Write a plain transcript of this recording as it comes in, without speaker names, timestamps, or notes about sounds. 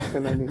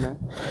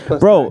$10.99.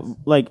 Bro, Nice.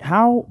 like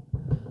how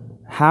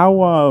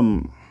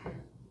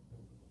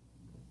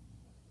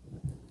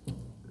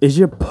is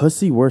your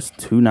pussy worth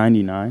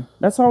 $2.99?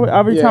 That's all.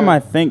 Every time I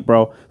think,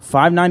 bro,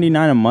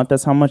 $5.99 a month.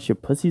 That's how much your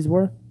pussy's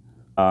worth.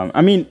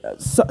 I mean,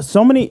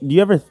 so many. Do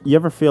you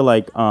ever feel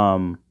like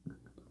a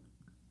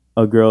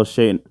girl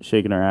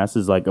shaking her ass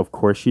is like, of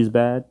course she's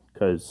bad?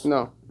 Cause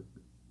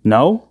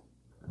no.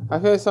 I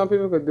feel like some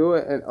people could do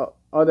it, and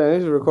then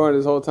it's recording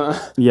this whole time.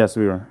 Yes,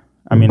 we were.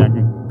 I mean, I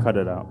can cut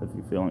it out if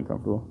you feel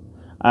uncomfortable.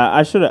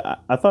 I should have.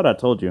 I thought I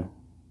told you.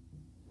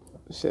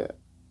 Shit.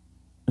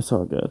 It's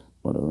all good.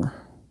 Whatever.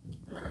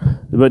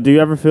 But do you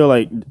ever feel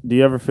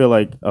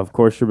like? Of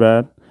course you're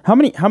bad. How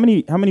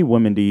many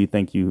women do you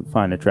think you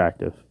find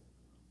attractive?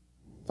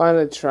 Find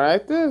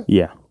attractive?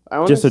 Yeah.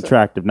 Just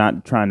attractive,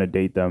 not trying to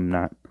date them,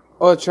 not.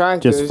 Oh,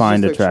 attractive. Just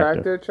find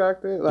attractive.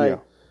 Attractive. Like,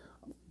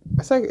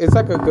 it's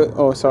like a good.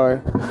 Oh,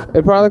 sorry.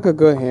 It's probably like a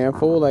good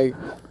handful. Like,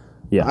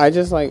 I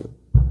just like.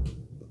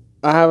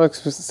 I have a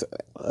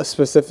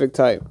specific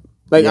type.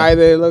 Like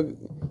either they look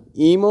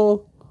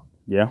emo.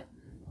 Yeah.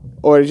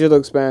 Or they just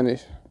look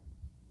Spanish.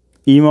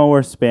 Emo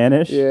or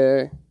Spanish?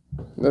 Yeah,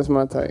 that's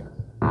my type.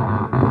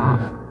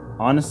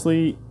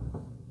 Honestly,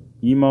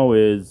 emo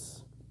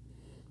is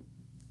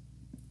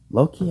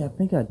low key. I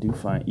think I do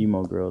find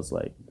emo girls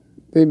like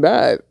they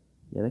bad.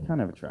 Yeah, they're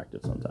kind of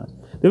attractive sometimes.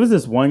 There was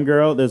this one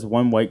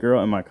white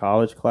girl in my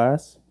college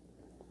class.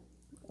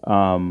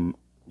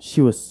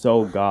 She was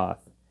so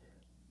goth,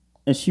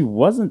 and she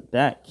wasn't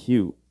that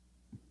cute,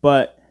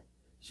 but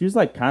she was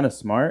like kind of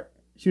smart.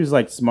 She was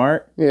like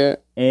smart. Yeah,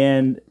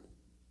 and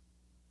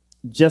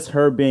just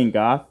her being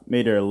goth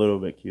made her a little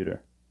bit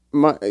cuter.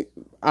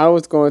 I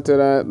was going through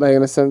that, like,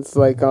 in a sense,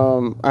 like,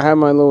 I had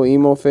my little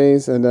emo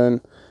phase, and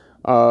then,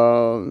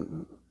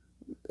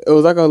 it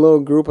was like a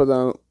little group of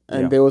them,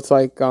 and there was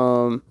like, I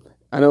know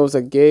it was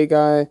a gay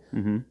guy,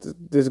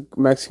 this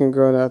Mexican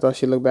girl that I thought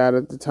she looked bad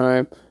at the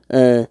time,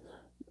 and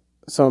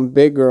some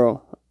big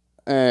girl,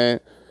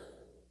 and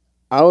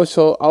I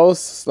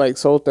was like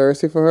so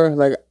thirsty for her.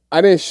 Like,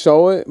 I didn't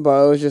show it, but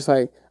I was just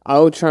like, I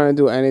was trying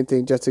to do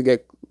anything just to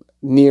get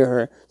near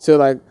her. So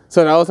that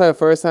was like the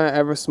first time I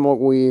ever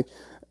smoked weed.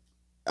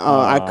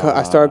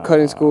 I started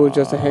cutting school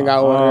just to hang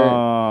out with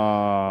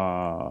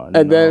her.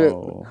 And then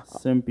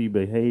simpy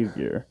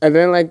behavior. And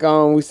then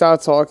we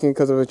stopped talking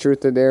because of a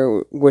truth or dare,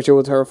 which it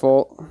was her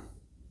fault.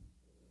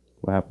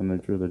 What happened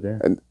to truth or dare?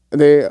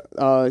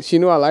 And she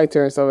knew I liked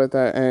her and stuff like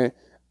that,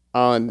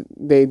 and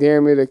they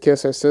dared me to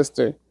kiss her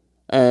sister.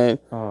 And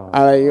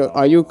I like,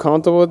 are you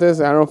comfortable with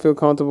this? I don't feel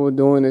comfortable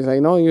doing this.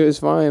 Like, no, it's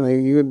fine. Like,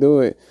 you can do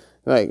it.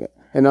 Like.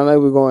 And not like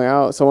we're going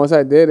out. So once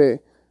I did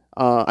it,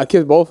 I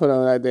kissed both of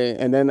them that day.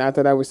 And then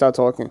after that, we started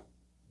talking.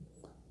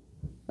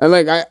 And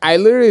like, I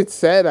literally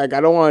said, like,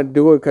 I don't want to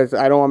do it because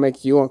I don't want to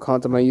make you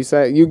uncomfortable. You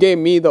said, you gave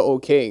me the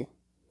okay.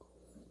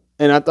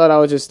 And I thought I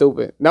was just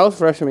stupid. That was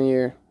freshman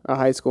year of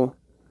high school.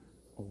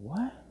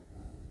 What?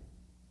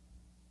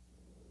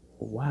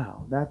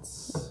 Wow.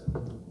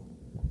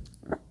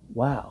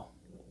 Wow.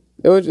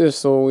 It was just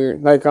so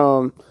weird. Like,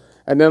 and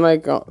then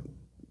like,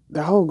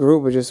 the whole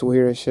group was just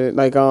weird as shit.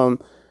 Like,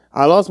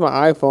 I lost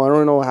my iPhone. I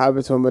don't know what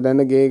happened to him, but then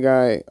the gay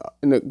guy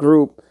in the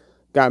group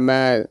got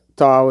mad.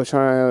 Thought I was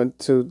trying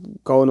to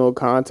go no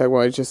contact.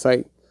 Where it's just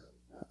like,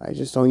 I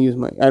just don't use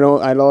I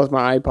lost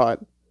my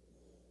iPod.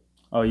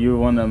 Oh, you were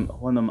one of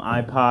them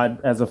iPod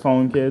as a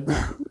phone kids?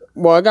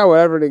 Well, I got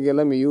whatever they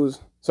let me use.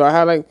 So I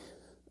had like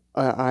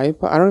an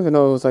iPod. I don't even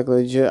know it was like a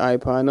legit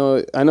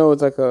iPod. I know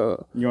it's like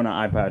a. You on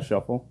an iPod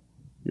Shuffle?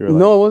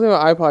 No, it wasn't an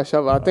iPod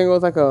Shuffle. I think it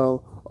was like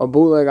a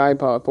bootleg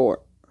iPod 4.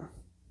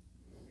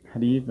 How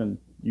do you even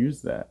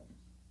use that?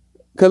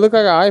 Could look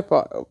like an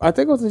iPod. I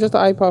think it was just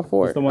an iPod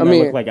 4. It's the one that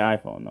looked like an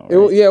iPhone, though,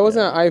 right? It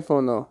wasn't an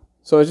iPhone, though.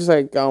 So it's just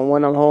like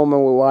when I'm home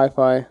and with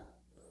Wi-Fi,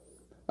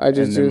 I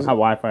just use... have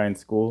Wi-Fi in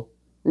school?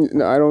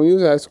 No, I don't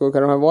use that at school because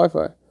I don't have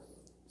Wi-Fi.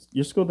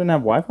 Your school didn't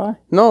have Wi-Fi?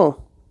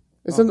 No.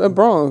 It's in the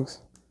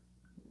Bronx.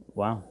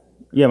 Wow.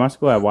 Yeah, my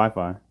school had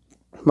Wi-Fi.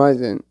 Mine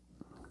didn't.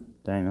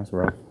 Dang, that's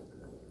rough.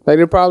 Like,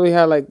 they probably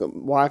had, like,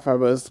 Wi-Fi,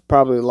 but it's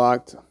probably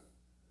locked.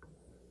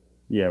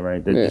 Yeah,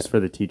 right. Just for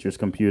the teachers'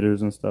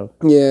 computers and stuff.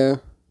 Yeah.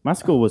 My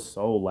school was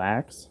so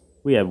lax.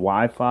 We had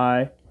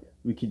Wi-Fi.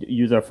 We could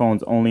use our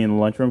phones only in the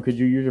lunchroom. Could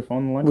you use your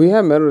phone in the lunchroom? We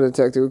had metal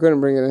detector. We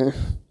couldn't bring it in.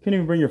 Couldn't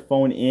even bring your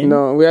phone in?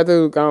 No, we had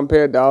to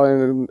pay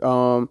 $1.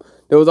 And,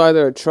 there was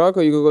either a truck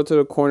or you could go to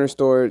the corner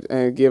store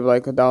and give,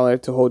 like,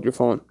 $1 to hold your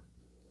phone.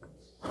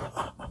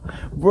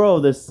 Bro,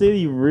 the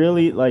city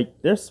really,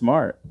 like, they're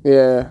smart.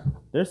 Yeah.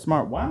 They're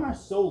smart. Why am I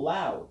so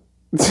loud?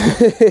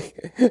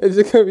 It's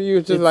just gonna be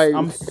you just like...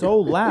 I'm so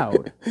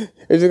loud.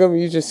 It's just gonna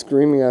be you just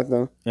screaming at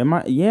them. Am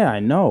I? Yeah, I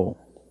know.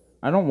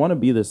 I don't want to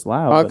be this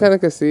loud. I kind of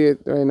can see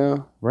it right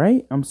now.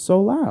 Right? I'm so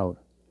loud.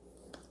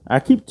 I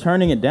keep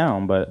turning it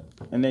down,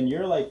 and then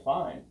you're like,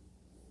 fine.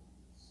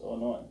 So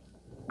annoying.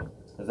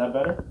 Is that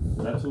better?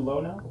 Is that too low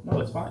now? No,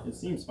 it's fine. It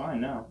seems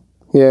fine now.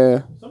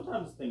 Yeah.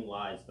 Sometimes this thing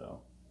lies, though.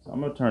 So I'm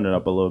going to turn it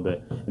up a little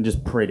bit and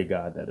just pray to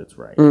God that it's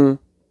right.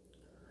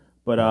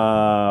 But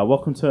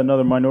welcome to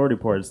another Minority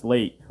Report. It's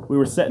late. We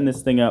were setting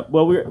this thing up.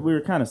 Well, we were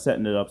kind of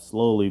setting it up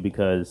slowly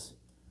because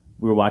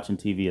we were watching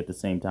TV at the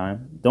same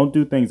time. Don't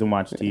do things and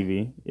watch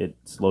TV. It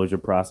slows your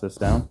process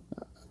down.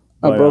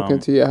 I broke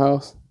into your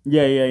house.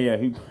 Yeah.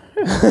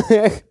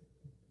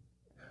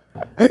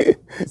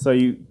 So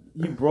you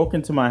broke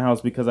into my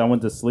house because I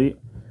went to sleep.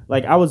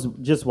 Like I was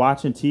just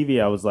watching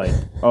TV. I was like,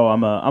 oh,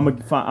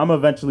 I'm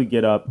eventually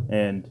get up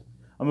and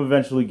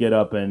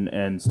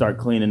start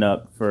cleaning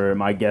up for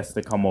my guests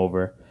to come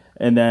over.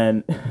 And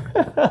then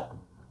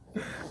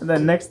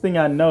next thing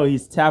I know,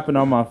 he's tapping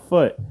on my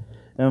foot.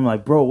 And I'm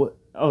like, bro, what?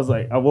 I was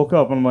like, I woke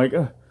up and I'm like,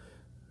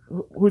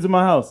 who's in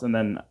my house? And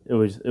then it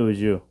was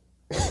you.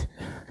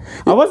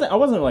 I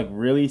wasn't like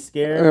really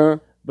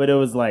scared, but it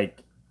was like,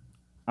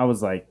 I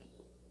was like,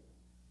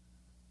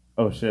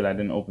 oh shit, I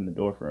didn't open the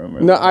door for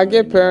him. No, I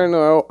get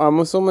paranoid. I'm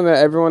assuming that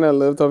everyone that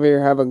lived over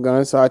here have a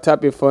gun, so I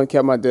tap your foot and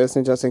kept my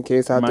distance just in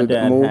case I have to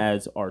move. My dad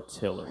has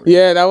artillery.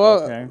 Yeah, that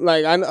was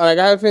like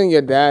I have a feeling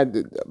your dad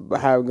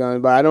have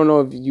guns, but I don't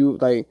know if you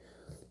like.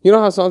 You know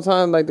how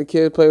sometimes like the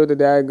kids play with the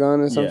dad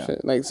gun and some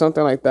shit, like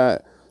something like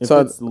that. If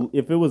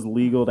it was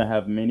legal to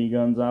have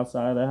miniguns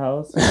outside the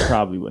house, I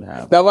probably would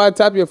have. That's why I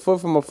tap your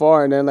foot from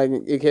afar, and then like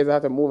in case I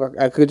have to move,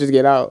 I could just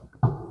get out.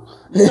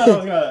 You thought I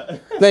was gonna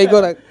like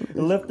go like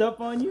lift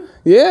up on you?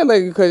 Yeah,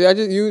 like because I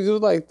just you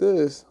like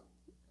this,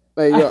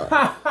 like yo,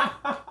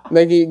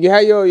 like you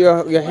had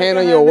your hand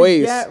on your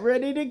waist.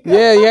 Ready to go.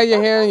 Yeah, you had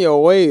your hand on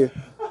your waist.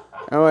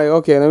 I'm like,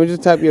 okay, let me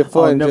just tap your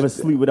foot. I'll never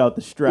sleep without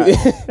the strap.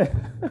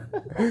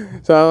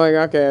 So I'm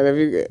like,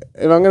 okay,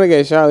 if I'm gonna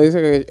get shot, at least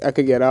I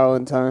could get out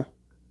in time.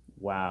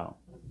 Wow.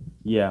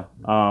 Yeah.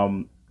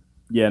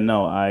 Yeah.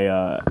 No,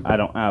 I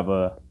don't have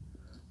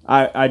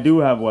I do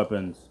have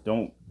weapons.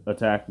 Don't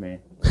attack me.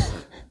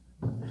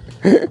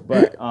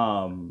 But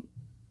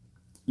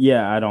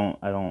yeah, I don't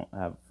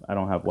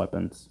have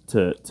weapons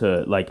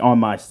to like on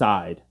my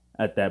side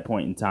at that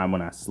point in time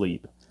when I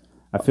sleep.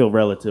 I feel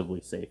relatively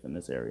safe in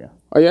this area.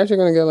 Are you actually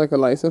gonna get like a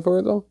license for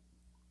it though?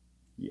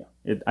 Yeah,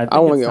 I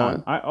want to get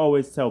one. I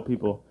always tell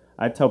people.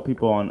 I tell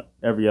people on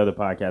every other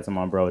podcast I'm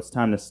on, bro. It's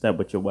time to step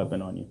with your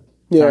weapon on you.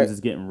 Yeah, times is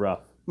getting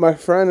rough. My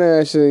friend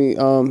actually,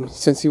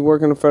 since he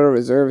works in the Federal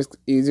Reserve, it's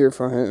easier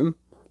for him.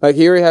 Like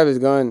he already have his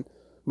gun,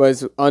 but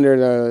it's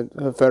under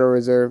the Federal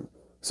Reserve.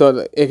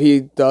 So if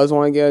he does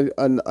want to get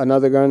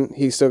another gun,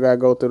 he still gotta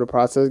go through the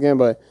process again.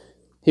 But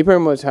he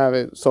pretty much have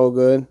it so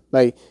good.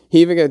 Like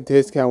he even get a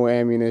discount with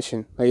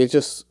ammunition. Like it's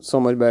just so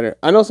much better.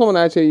 I know someone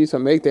actually used to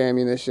make the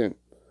ammunition.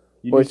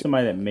 You knew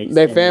somebody that makes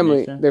their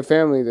family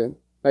did.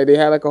 Like they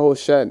had like a whole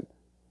shed,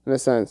 in a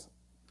sense.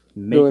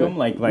 Make them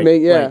like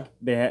they had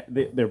their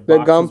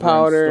the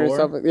gunpowder and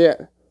stuff. Yeah.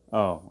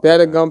 Oh. They had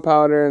a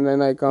gunpowder and then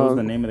like what was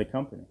the name of the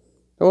company?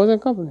 It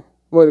wasn't a company.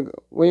 What do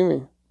you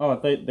mean? Oh,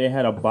 they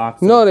had a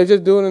box. No, they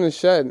just do it in the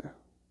shed.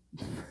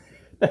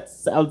 That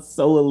sounds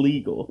so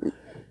illegal.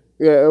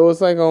 Yeah, it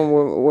was like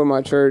with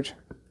my church.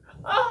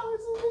 Oh, it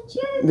was in the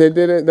church. They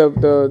did it.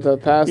 The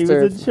pastor.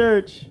 He was in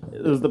church.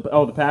 It was the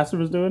pastor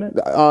was doing it.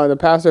 The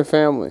pastor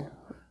family.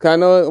 Cause I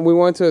know we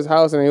went to his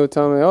house and he would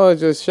tell me, "Oh,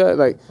 it's just shut.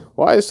 Like,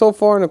 why is it so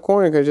far in the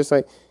corner?" Cause just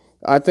like,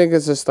 I think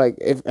it's just like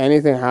if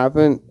anything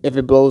happened, if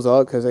it blows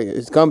up, cause like,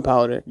 it's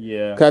gunpowder.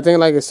 Yeah. Cause I think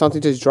like if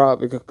something just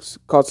dropped, it could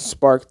cause a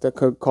spark that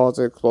could cause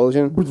an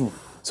explosion.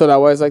 So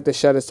that way, it's like the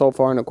shed is so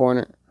far in the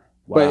corner.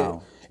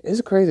 Wow. But it's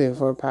crazy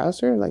for a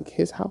pastor. Like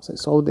his house is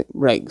so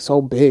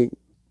big.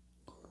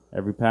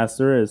 Every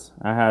pastor is.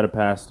 I had a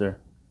pastor.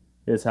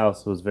 His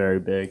house was very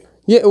big.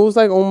 Yeah, it was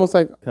like almost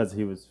like because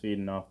he was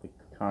feeding off the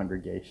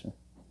congregation.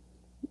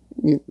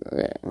 I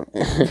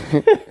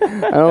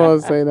don't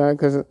want to say that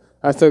because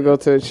I still go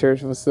to the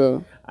church, but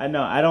still. I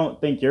know. I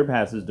don't think your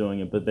pastor's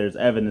doing it, but there's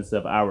evidence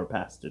of our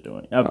pastor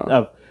doing it,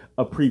 of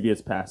a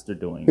previous pastor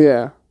doing it.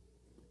 Yeah.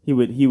 He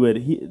would.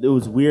 It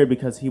was weird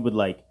because he would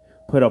like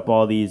put up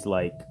all these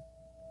like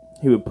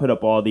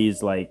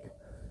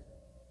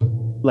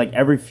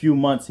every few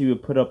months he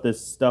would put up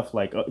this stuff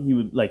like he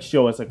would like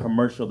show us a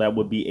commercial that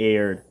would be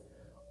aired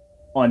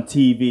on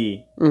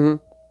TV. Mm-hmm.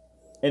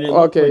 And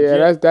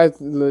that's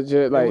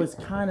legit. Like it was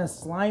kind of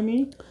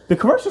slimy. The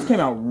commercials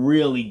came out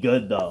really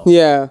good though.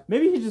 Yeah.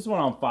 Maybe he just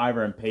went on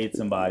Fiverr and paid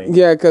somebody.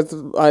 Yeah, because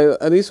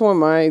at least when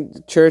my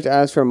church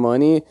asked for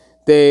money,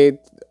 I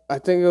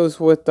think it was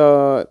with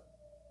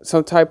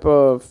some type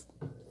of.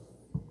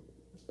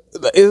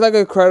 It's like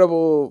a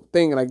credible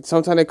thing. Like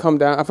sometimes they come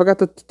down. I forgot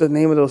the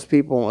name of those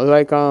people.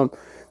 Like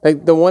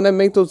the one that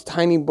make those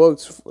tiny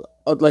books,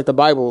 like the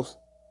Bibles,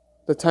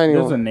 the tiny.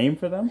 There's one. A name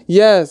for them.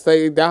 Yes,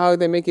 like that. How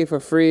they make it for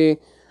free.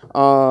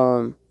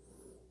 I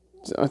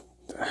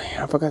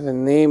forgot the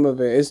name of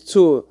it. It's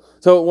two.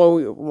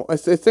 So I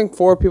think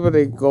 4 people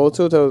they go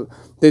to.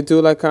 They do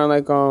like kind of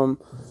like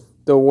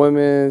the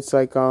women's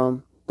like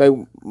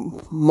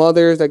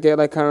mothers that get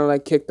like kind of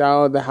like kicked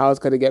out of the house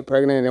because they get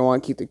pregnant and they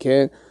want to keep the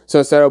kid. So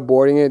instead of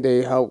boarding it,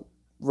 they help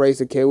raise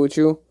the kid with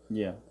you.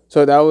 Yeah.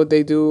 So that's what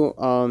they do.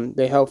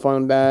 They help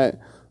fund that.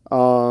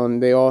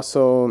 They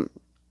also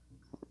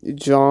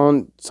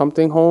John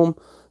something home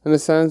in a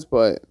sense,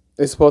 but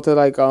it's supposed to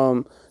like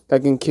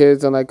like in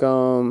kids and like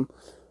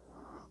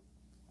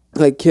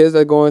kids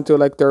that go into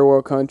like third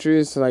world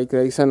countries, like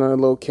they send them a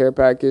little care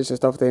package and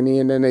stuff they need,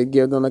 and then they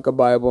give them like a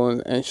Bible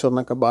and show them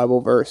like a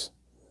Bible verse.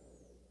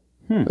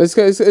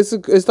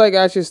 It's like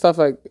actually stuff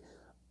like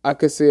I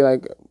could see,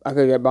 like I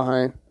could get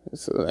behind.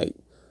 It's like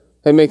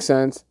it makes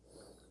sense.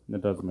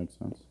 It does make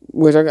sense.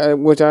 Which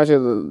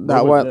actually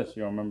that what was this?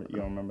 You don't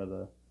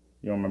remember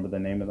the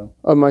name of them?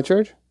 Of my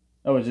church?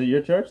 Oh, is it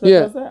your church that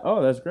does that?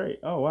 Oh, that's great.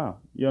 Oh, wow.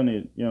 You don't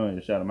need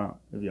to shout them out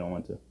if you don't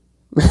want to.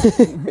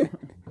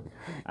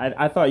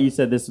 I thought you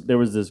said there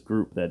was this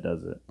group that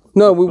does it.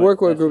 No, we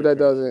work with a group that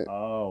does it.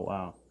 Oh,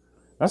 wow.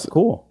 That's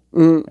cool.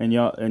 Mm-hmm. And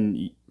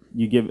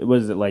you give,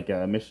 was it like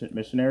a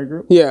missionary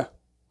group? Yeah,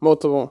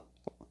 multiple.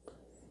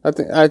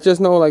 I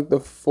just know like the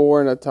 4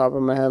 in the top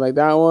of my head, like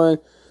that one,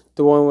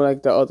 the one with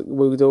like the other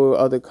we do with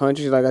other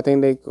countries. Like I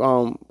think they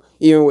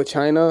even with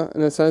China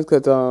in a sense,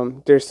 because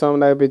there's some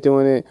that have been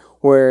doing it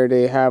where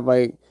they have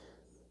like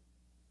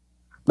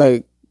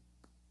I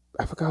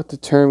forgot the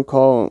term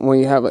called when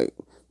you have like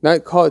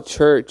not called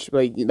church,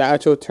 like the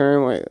actual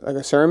term like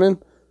a sermon.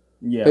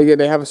 Yeah,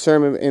 they have a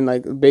sermon in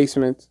like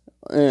basements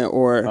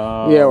or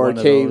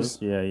caves.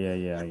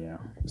 Yeah.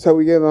 So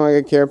we give them like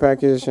a care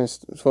package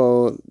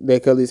so they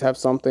could at least have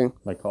something.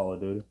 Like Call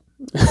of Duty.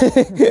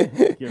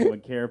 Give them a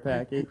care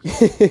package.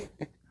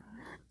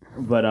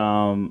 But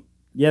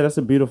yeah, that's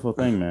a beautiful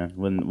thing, man.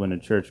 When a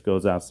church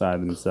goes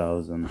outside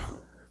themselves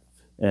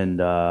and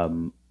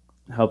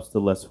helps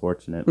the less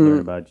fortunate learn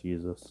about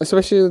Jesus.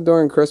 Especially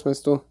during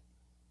Christmas too.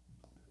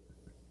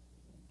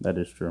 That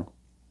is true.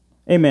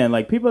 Hey man,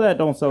 like people that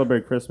don't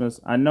celebrate Christmas,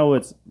 I know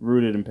it's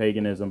rooted in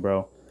paganism,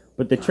 bro.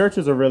 But the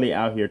churches are really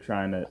out here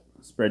trying to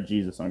spread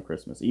Jesus on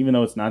Christmas, even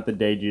though it's not the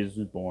day Jesus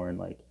was born.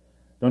 Like,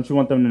 don't you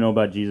want them to know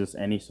about Jesus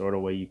any sort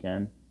of way you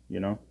can? You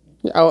know?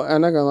 Yeah,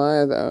 I'm not gonna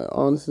lie. I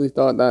honestly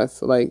thought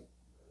that's like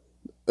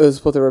it was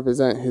supposed to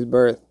represent his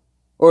birth,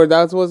 or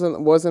that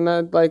wasn't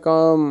that like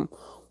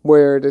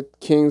where the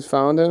kings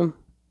found him?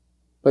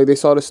 Like they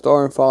saw the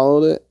star and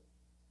followed it.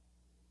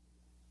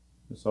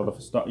 They saw the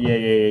star.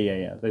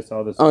 Yeah. They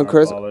saw the star on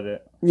Christmas. Followed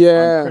it.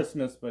 Yeah. On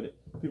Christmas, but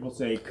people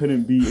say it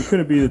couldn't be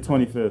the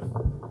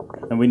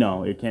 25th, and we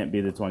know it can't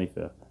be the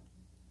 25th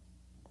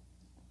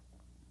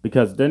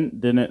because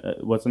didn't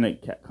it wasn't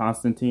it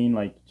Constantine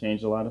like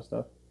changed a lot of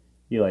stuff?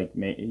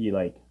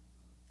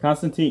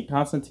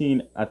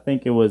 Constantine. I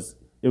think it was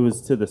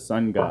to the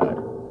sun god,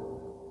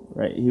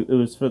 right?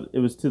 It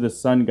was to the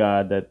sun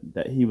god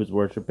that he was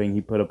worshiping.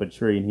 He put up a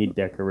tree and he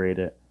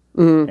decorated it,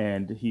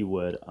 and he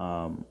would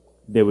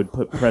they would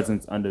put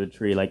presents under the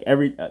tree. Like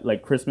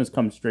Christmas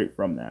comes straight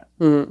from that.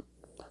 Mm-hmm.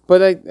 But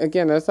like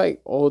again, that's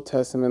like Old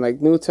Testament.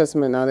 Like New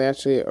Testament, now they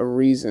actually a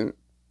reason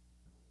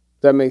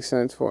that makes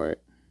sense for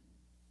it.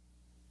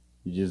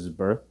 Jesus'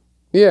 birth.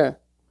 Yeah,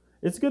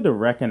 it's good to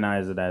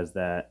recognize it as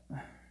that.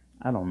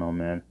 I don't know,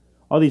 man.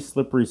 All these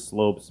slippery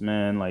slopes,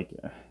 man. Like,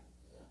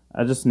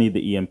 I just need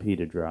the EMP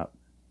to drop.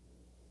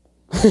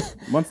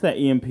 Once that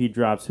EMP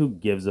drops, who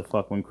gives a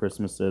fuck when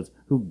Christmas is?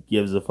 Who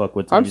gives a fuck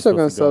what time? I'm still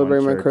gonna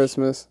celebrate my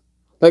Christmas.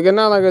 Like, it's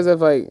not like as if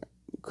like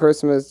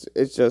Christmas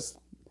is just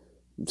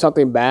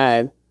something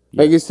bad.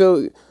 Yeah. Like you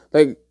still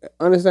like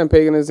understand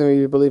paganism.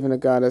 You believe in a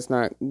God that's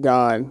not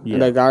God,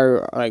 like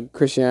our like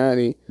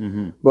Christianity.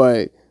 Mm-hmm.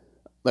 But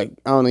like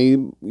I don't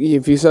know,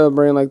 if you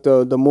celebrate like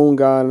the moon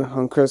god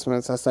on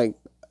Christmas, that's like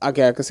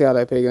okay, I can see how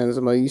that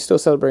paganism. But you still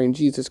celebrating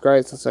Jesus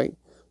Christ. It's like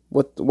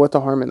what the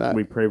harm in that?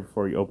 We pray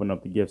before you open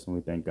up the gifts, and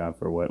we thank God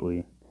for what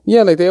we.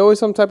 Yeah, like they always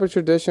some type of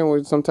tradition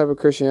with some type of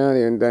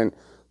Christianity, and then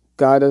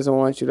God doesn't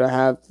want you to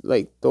have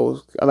like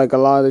those like a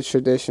lot of the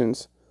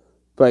traditions.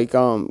 Like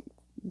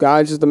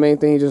God's just the main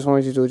thing. He just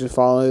wants you to just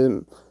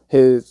follow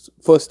his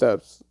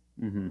footsteps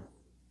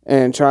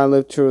and try to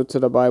live true to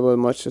the Bible as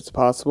much as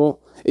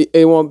possible.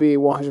 It won't be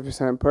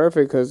 100%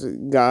 perfect because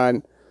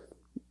God.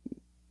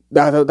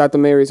 That's the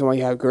main reason why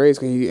you have grace,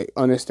 because He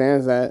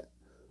understands that.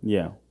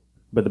 Yeah,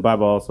 but the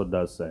Bible also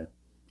does say,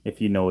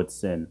 if you know it's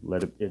sin,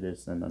 it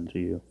is sin unto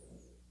you.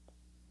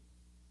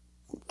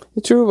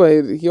 It's true,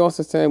 but He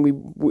also said we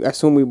as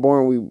soon we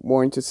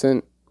born to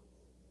sin.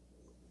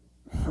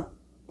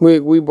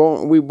 We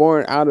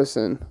born out of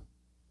sin.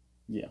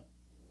 Yeah.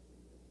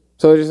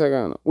 So it's just like I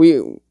don't know. We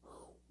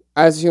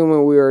as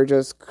human we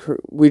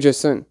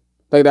just sin.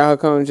 Like that. How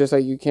come? Just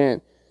like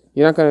you're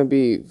not gonna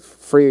be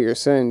free of your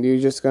sin. You're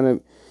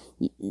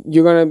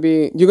gonna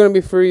be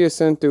free of your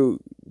sin through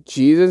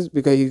Jesus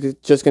because He's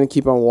just gonna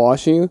keep on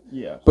washing you.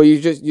 Yeah. But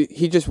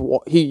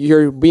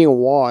you're being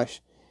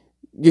washed.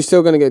 You're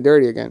still gonna get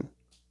dirty again.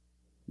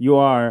 You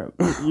are,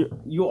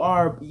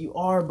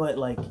 but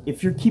like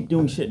if you keep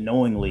doing shit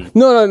knowingly.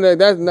 No,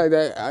 that's not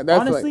that.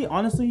 That's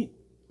honestly,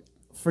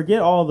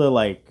 forget all the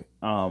like,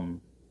 oh,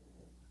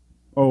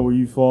 are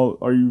you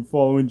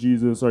following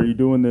Jesus? Are you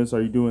doing this?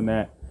 Are you doing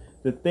that?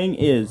 The thing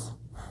is,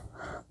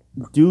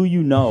 do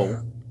you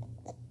know?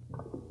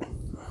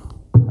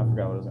 I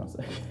forgot what I was gonna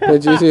say.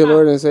 That Jesus, your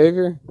Lord and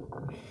Savior.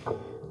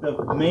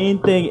 The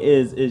main thing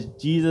is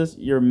Jesus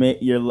your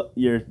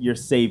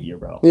Savior,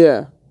 bro.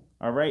 Yeah.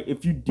 All right.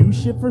 If you do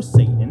shit for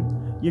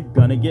Satan, you're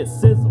gonna get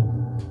sizzled.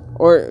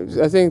 Or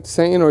I think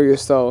Satan or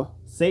yourself.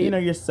 Satan or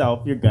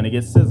yourself, you're gonna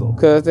get sizzled.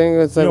 Because I think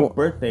it's like... You know,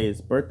 birthday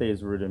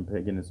is rooted in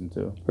paganism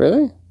too.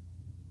 Really?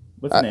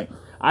 What's her name?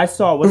 I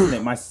saw, what's her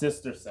name? My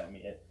sister sent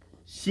me it.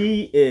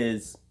 She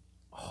is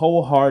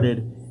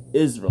wholehearted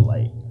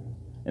Israelite.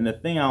 And the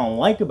thing I don't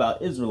like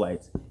about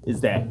Israelites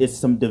is that it's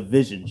some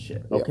division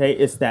shit, okay?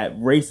 Yeah. It's that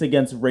race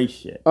against race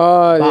shit.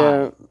 Oh,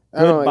 yeah.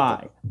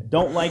 Goodbye.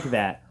 Don't like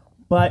that.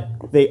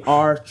 But they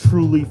are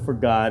truly for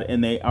God,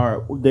 and they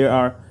are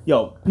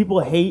people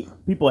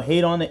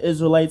hate on the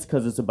Israelites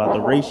because it's about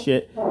the race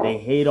shit. They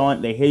hate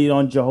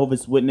on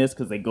Jehovah's Witness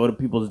because they go to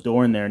people's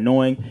door and they're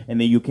annoying, and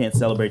then you can't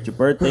celebrate your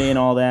birthday and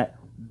all that.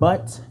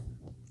 But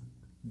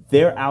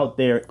they're out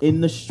there in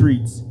the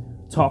streets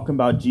talking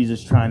about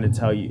Jesus, trying to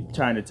tell you.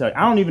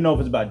 I don't even know if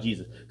it's about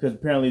Jesus because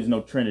apparently there's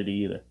no Trinity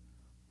either.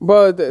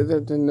 But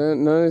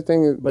another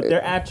thing is... But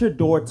they're at your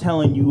door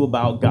telling you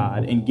about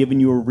God and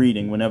giving you a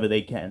reading whenever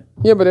they can.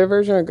 Yeah, but their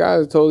version of God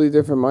is totally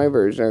different from my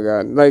version of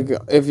God. Like,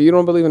 if you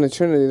don't believe in the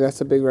Trinity,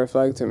 that's a big red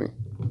flag to me.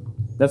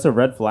 That's a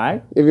red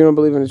flag? If you don't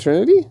believe in the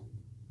Trinity?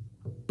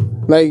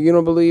 Like, you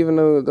don't believe in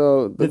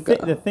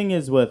the thing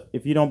is with,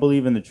 if you don't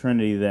believe in the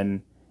Trinity,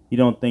 then you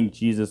don't think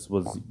Jesus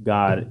was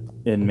God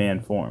in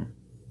man form.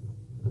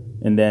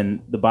 And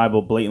then the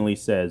Bible blatantly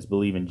says,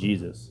 believe in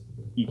Jesus.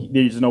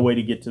 There's no way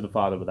to get to the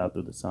Father without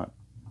the Son.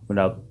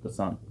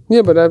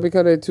 Yeah, but that's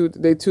because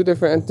they two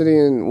different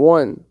entities in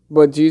one.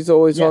 But Jesus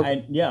always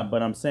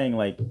but I'm saying,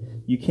 like,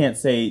 you can't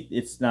say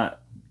it's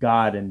not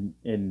God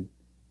in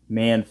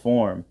man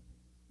form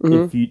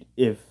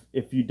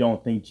if you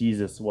don't think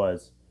Jesus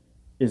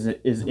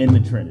is in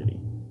the Trinity.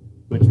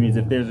 Which means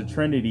if there's a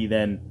Trinity,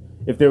 then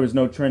if there was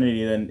no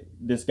Trinity, then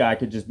this guy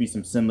could just be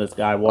some sinless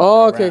guy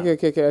walking around.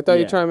 Okay. I thought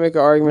you were trying to make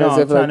an argument as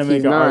if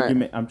he's not.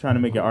 I'm trying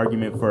to make an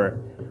argument for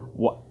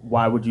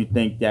why would you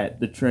think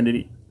that the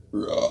Trinity...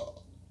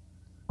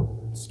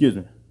 Excuse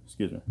me.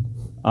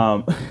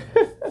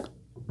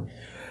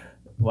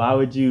 Why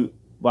would you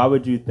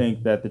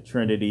think that the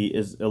Trinity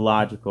is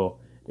illogical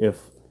if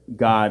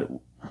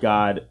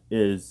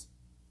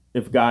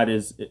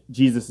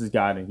Jesus is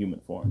God in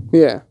human form?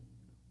 Yeah.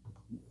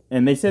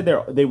 And they said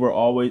they were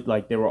always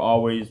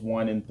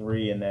 1 and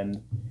 3,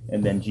 and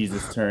then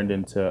Jesus turned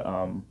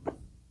into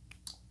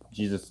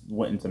Jesus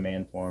went into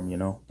man form, you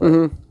know.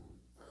 Mm-hmm.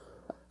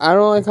 I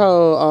don't like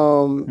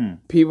how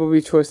people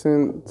be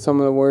twisting some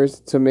of the words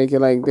to make it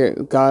like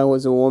that God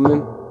was a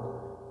woman.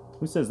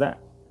 Who says that?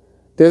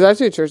 There's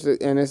actually a church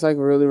and it's like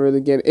really, really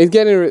getting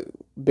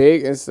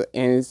big.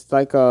 It's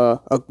like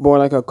a more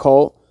like a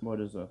cult. What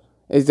is this?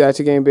 It's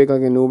actually getting big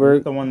like in Newburgh.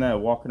 Is it the one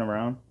that walking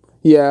around?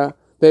 Yeah.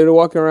 They're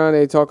walking around,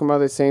 they talking about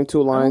the same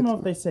two lines. I don't know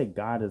if they say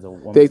God is a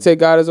woman. They say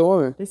God is a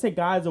woman. They say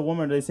God is a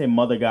woman, or they say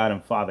Mother God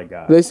and Father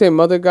God. They say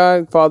Mother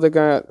God, Father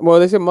God. Well,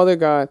 they say Mother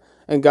God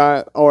and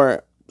God,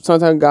 or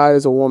sometimes God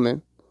is a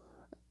woman.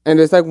 And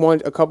there's like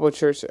a couple of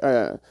church.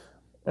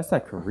 That's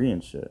that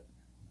Korean shit.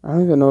 I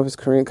don't even know if it's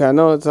Korean. Cause I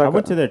know it's like. I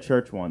went to their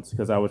church once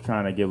because I was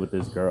trying to get with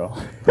this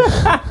girl.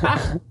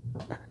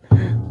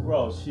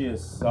 Bro, she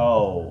is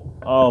so.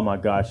 Oh my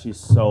gosh, she's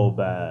so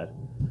bad.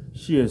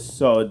 She is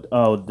so...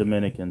 Oh,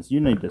 Dominicans.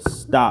 You need to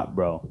stop,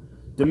 bro.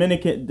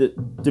 The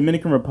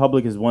Dominican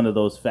Republic is one of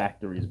those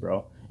factories,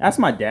 bro. Ask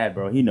my dad,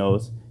 bro. He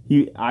knows.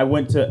 He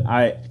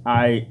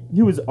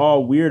was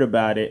all weird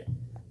about it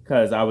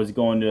because I was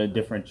going to a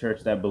different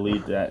church that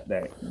believed that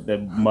the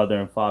Mother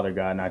and Father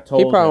God. And I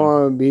told him... He probably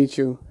wanted to beat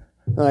you.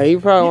 Like, he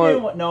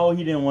probably No,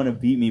 he didn't want to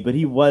beat me, but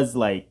he was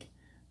like,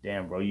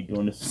 damn, bro, you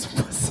doing this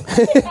with some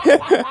pussy.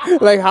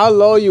 Like, how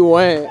low you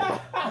went.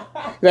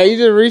 Like, you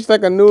just reached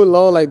like a new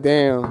low. Like,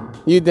 damn,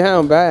 you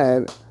down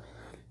bad.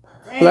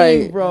 Dang,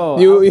 like, bro,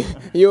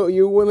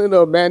 you willing to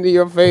abandon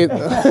your faith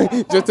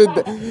just to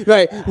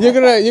like you're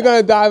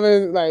gonna dive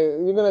in, like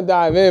you're gonna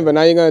dive in, but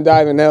now you're gonna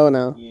dive in hell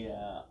now.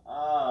 Yeah.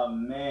 Oh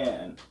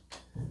man,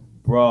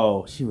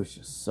 bro, she was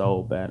just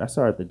so bad. I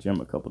saw her at the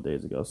gym a couple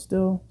days ago.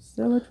 Still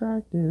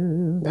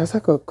attractive. That's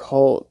like a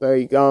cult.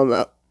 Like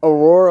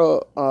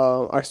Aurora,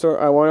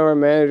 one of our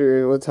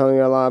managers was telling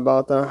me a lot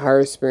about her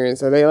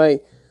experience. Are they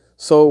like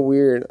so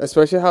weird,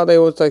 especially how they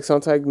would like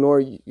sometimes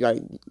ignore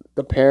like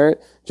the parent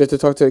just to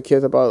talk to the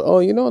kids about, oh,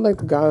 you know, like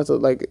the guy was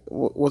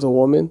was a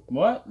woman.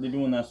 What? They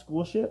doing that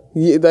school shit?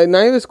 Yeah, like,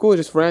 not even school,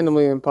 just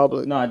randomly in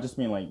public. No, I just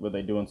mean like what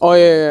they doing. Oh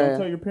yeah. Don't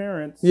tell your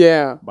parents.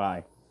 Yeah.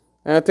 Bye.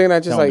 And I think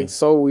that's just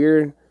so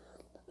weird.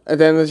 And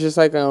then it's just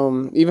like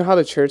even how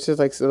the churches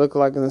like look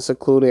like in the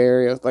secluded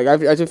areas. Like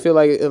I just feel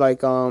like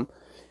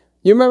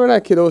you remember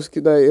that kid? It was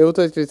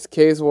like this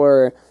case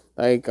where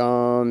like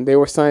they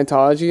were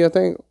Scientology, I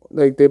think.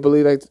 Like they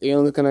believe like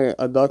aliens gonna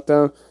abduct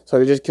them, so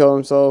they just kill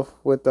themselves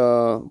with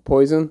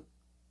poison.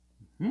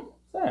 What's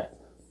that?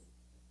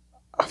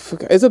 I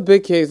forgot. It's a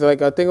big case.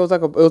 Like I think it was a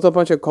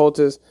bunch of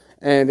cultists,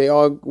 and they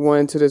all went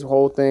into this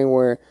whole thing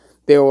where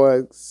they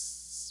were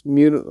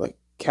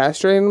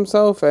castrating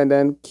themselves and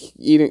then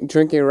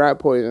drinking rat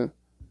poison.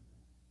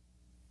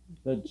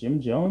 The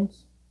Jim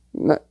Jones?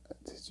 Not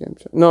Jim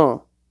Jones.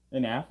 No.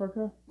 In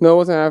Africa? No, it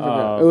wasn't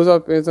Africa. It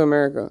was in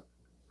America.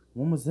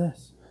 When was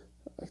this?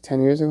 like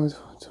 10 years ago,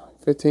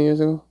 15 years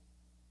ago.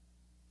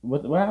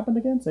 What happened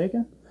again? Say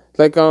again.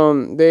 Like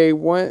they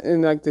went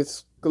in like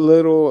this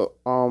little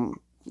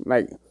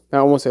like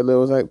I won't say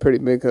little, it was like pretty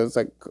big because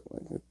like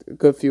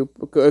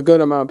a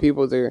good amount of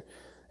people there,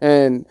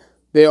 and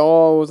they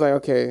all was like,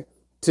 okay,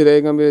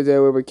 today gonna be the day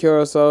where we kill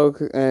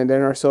ourselves, and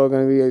then our soul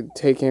gonna be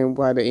taken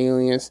by the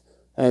aliens,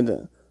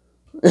 and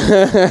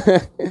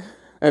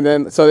and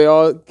then so they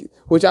all,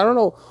 which I don't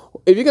know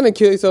if you're gonna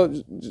kill yourself,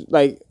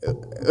 like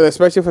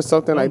especially for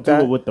something Don't like do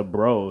that. it with the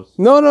bros.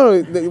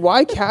 No.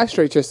 Why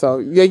castrate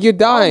yourself? Yeah, you're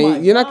dying. Oh my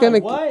You're not God, gonna.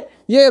 what?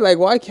 Yeah, like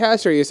why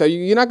castrate yourself?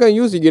 You're not gonna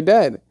use it. You're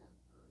dead.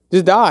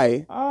 Just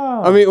die.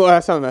 Oh. I mean, well,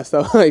 that sounds messed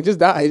up. Like, just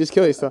die. Just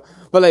kill yourself.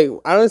 But like,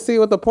 I don't see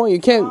what the point.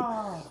 You can't.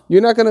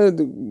 You're not gonna.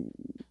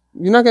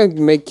 You're not gonna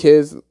make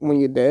kids when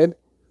you're dead.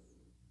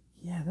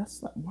 Yeah,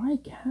 that's like, why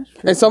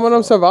castrate? And some of them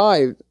yourself?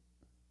 survived.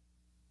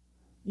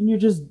 And you're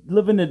just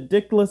living a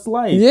dickless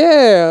life.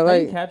 Yeah, How do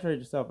you like castrate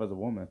yourself as a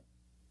woman?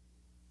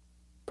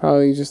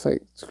 probably just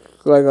like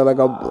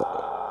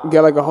a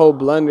get like a whole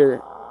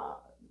blender.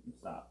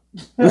 Stop.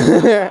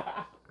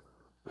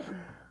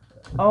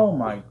 Oh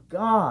my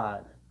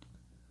God.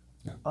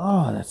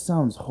 Oh, that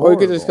sounds horrible. Or you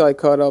could just like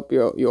cut up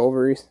your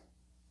ovaries.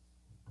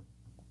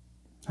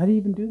 How do you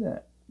even do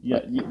that?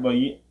 Yeah,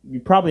 you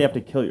probably have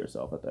to kill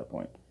yourself at that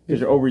point because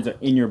your ovaries are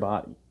in your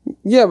body.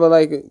 Yeah, but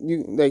like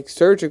you like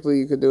surgically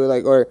you could do it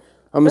like, or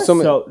I'm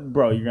assuming. So,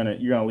 bro, you're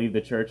gonna leave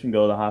the church and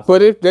go to the hospital.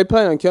 But if they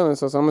plan on killing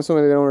themselves, so I'm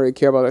assuming they don't really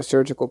care about the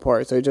surgical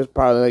part. So they just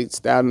probably like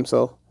stab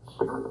themselves.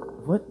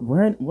 What?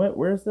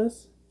 Where is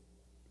this?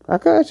 I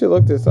could actually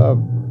look this up.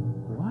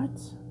 What?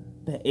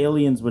 The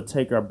aliens would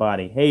take our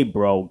body. Hey,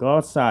 bro, go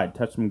outside,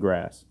 touch some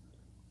grass.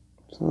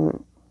 I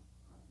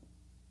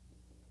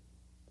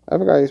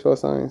forgot you spell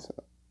science.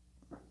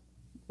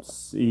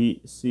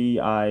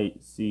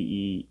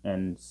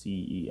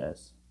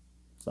 CICENCES.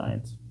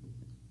 Science.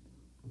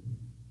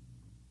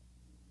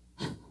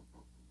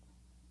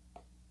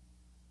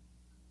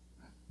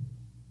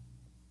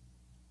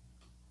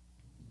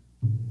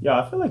 Yeah,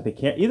 I feel like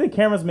either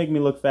cameras make me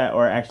look fat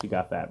or I actually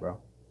got fat, bro.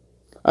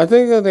 I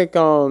think it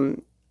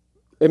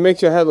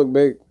makes your head look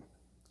big.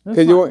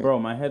 Bro,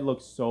 my head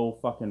looks so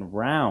fucking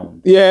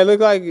round. Yeah, it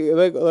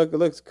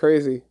looks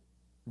crazy.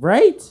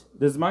 Right?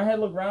 Does my head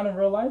look round in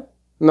real life?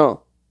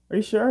 No. Are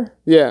you sure?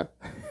 Yeah.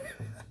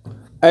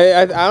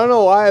 I don't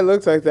know why it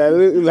looks like that.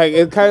 Like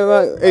it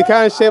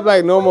kind of shaped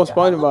like normal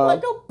SpongeBob.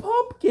 Like a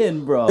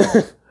pumpkin, bro.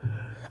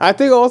 I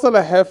think also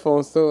the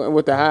headphones too, and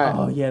with the hat.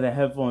 Oh yeah, the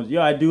headphones.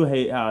 Yeah, I do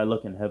hate how I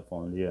look in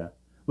headphones. Yeah,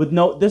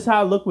 this is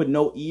how I look with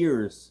no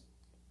ears.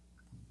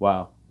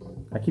 Wow,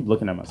 I keep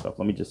looking at myself.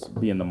 Let me just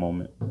be in the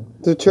moment.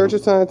 The Church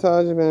of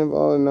Scientology has been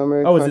involved in a number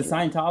of countries. Is it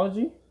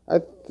Scientology? I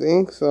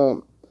think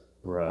so.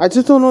 Bruh. I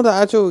just don't know the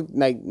actual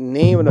like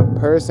name of the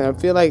person. I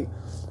feel like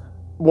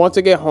once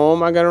I get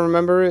home, I gotta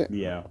remember it.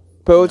 Yeah,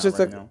 but it was just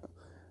right like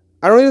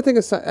I don't even think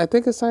I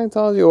think it's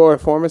Scientology or a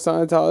form of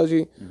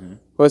Scientology,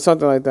 but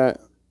something like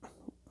that.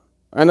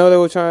 I know they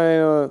were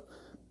trying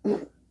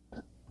to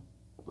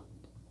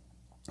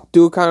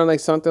do kind of like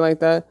something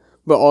like that,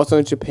 but also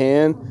in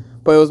Japan.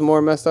 But it was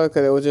more messed up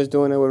because they were just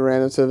doing it with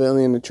random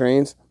civilians in the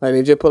trains. Like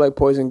they just put like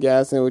poison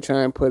gas and they were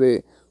trying to put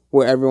it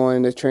with everyone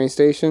in the train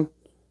station,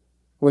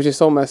 which is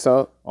so messed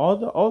up. All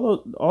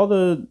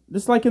the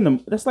that's like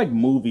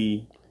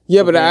movie.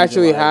 Yeah, but it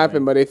actually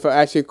happened. But they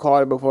actually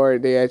caught it before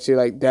they actually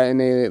like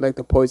detonated like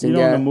the poison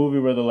gas. In the movie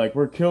where they're like,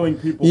 we're killing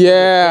people.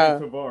 Yeah.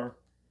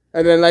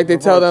 And then like they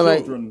tell them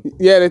like,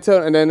 yeah, they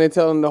tell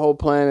them the whole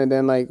plan, and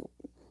then like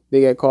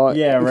they get caught.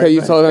 Yeah, right. Because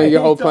you told them your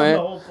whole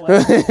plan.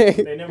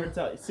 They never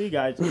tell. See,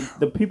 guys,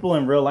 the people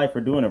in real life are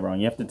doing it wrong.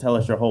 You have to tell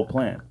us your whole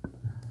plan,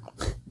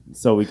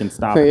 so we can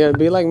stop. Yeah,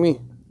 be like me.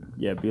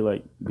 Yeah, be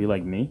like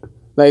me.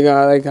 Like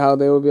how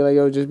they would be like,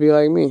 yo, just be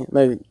like me.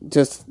 Like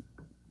just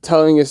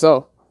telling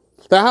yourself.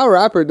 That's how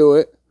rappers do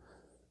it.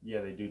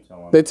 Yeah, they do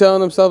tell them. They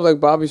telling themselves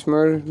like Bobby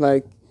Shmurda,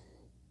 like.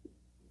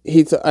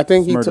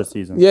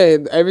 Season. Yeah,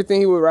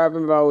 everything he was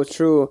rapping about was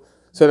true.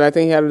 So I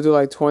think he had to do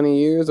like 20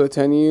 years or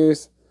 10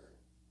 years.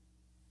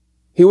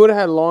 He would have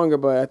had longer,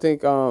 but I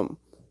think no,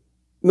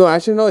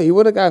 actually no, he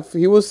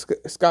was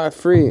scot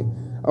free,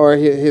 or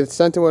his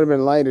sentence would have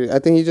been lighter. I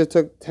think he just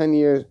took 10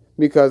 years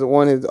because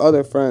his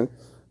other friend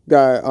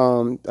got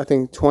I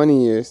think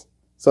 20 years.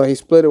 So he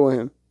split it with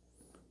him.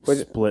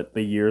 Split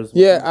the years?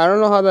 Yeah, I don't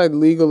know how that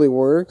legally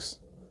works,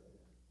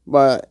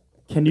 but.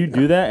 Can you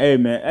do that? Hey,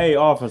 man. Hey,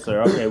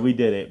 officer. Okay, we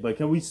did it. But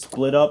can we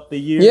split up the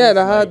years? Yeah,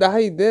 that's how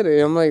he did it.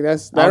 I'm like,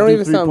 that don't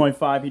even sound...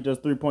 3.5, he does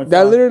 3.5.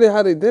 That's literally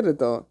how they did it,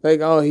 though.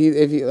 Like, oh,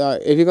 if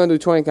you're going to do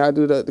 20, can I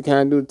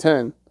do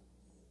 10?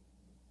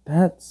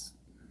 That's...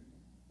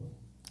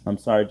 I'm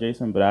sorry,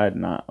 Jason, but I'm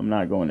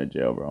not going to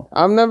jail, bro.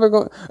 I'm never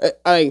going...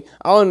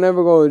 I'll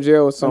never go to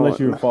jail with someone.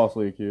 Unless you were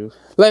falsely accused.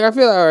 Like, I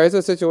feel like, all right, it's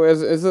a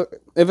situation...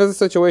 if it's a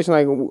situation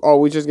like, oh,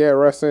 we just get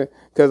arrested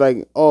because,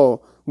 like,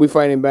 oh, we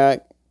fighting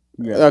back.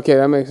 Yeah. Okay,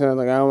 that makes sense.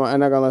 Like I'm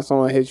not gonna let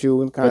someone hit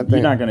you kind of thing.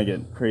 You're not gonna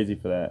get crazy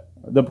for that.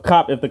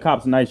 If the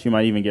cop's nice, you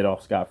might even get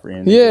off scot free.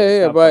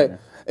 Yeah. But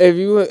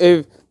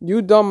if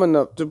you dumb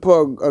enough to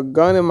put a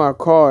gun in my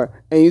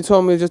car, and you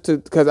told me just to,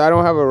 because I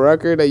don't have a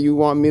record that you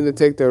want me to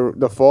take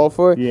the fall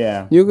for.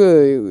 Yeah. You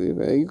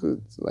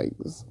could like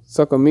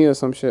suck a me or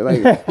some shit.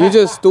 Like you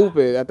just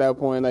stupid at that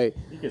point. Like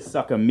You could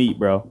suck a meat,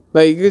 bro.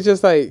 like it's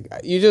just like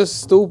you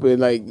just stupid.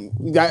 Like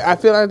I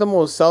feel like the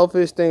most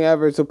selfish thing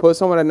ever to put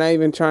someone that not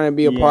even trying to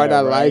be a part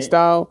of that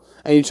lifestyle,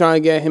 and you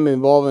trying to get him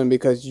involved in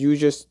because you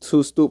just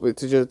too stupid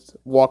to just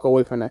walk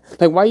away from that.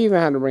 Like why you even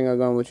have to bring a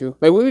gun with you?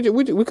 Like we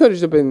could have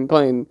just been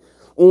playing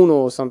Uno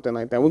or something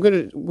like that. We could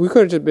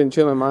have just been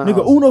chilling in my house.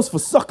 Nigga, Uno's for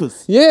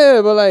suckers.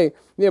 Yeah, but like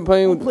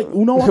playing Play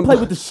Uno, I play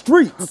with the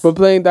streets. but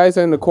playing dice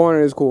in the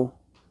corner is cool.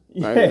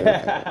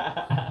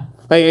 Yeah.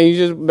 Like and you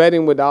just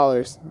betting with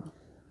dollars.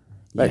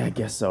 Like, yeah, I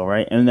guess so,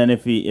 right? And then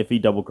if he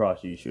double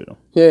cross you, you shoot him.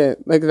 Yeah,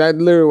 like that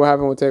literally what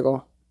happened with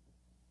Takeoff.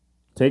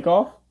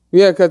 Takeoff?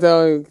 Yeah, because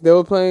they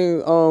were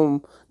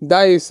playing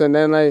dice, and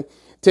then like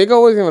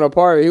Takeoff wasn't even a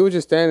part of it. He was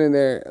just standing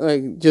there,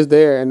 like just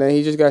there, and then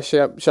he just got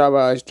shot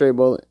by a stray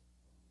bullet.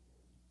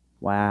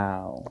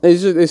 Wow.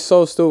 It's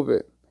so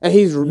stupid. And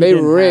they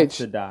rich.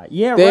 Have to die.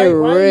 Yeah, they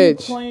right. Why rich.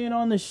 are you playing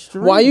on the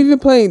street? Why are you even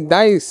playing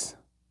dice?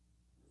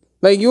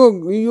 Like you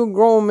a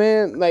grown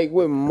man, like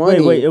with money.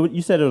 Wait.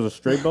 You said it was a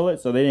stray bullet,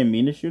 so they didn't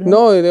mean to shoot him?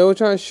 No, they were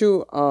trying to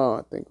shoot.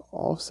 I think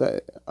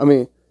Offset.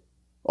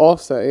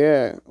 Offset,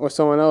 yeah, or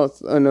someone else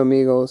in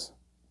Amigos.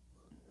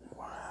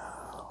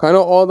 Wow. I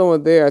know all of them were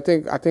there. I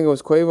think it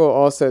was Quavo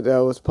or Offset that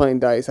was playing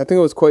dice. I think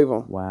it was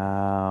Quavo.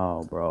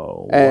 Wow,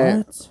 bro.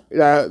 And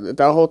what?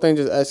 That whole thing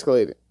just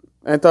escalated.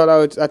 I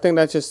think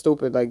that's just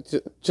stupid. Like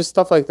just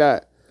stuff like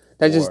that.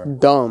 That's just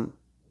dumb.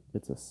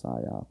 It's a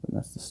psyop, and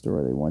that's the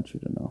story they want you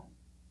to know.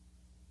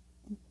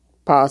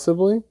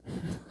 Possibly.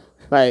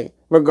 Like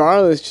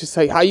regardless, just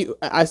like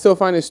I still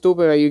find it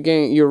stupid that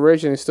you're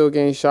rich and still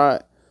getting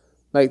shot.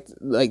 Like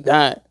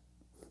that.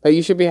 Like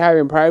you should be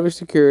having private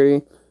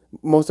security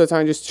most of the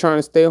time, just trying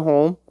to stay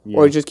home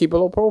or just keep a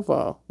low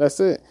profile. That's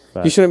it.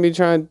 Fact. You shouldn't be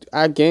trying to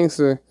act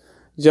gangster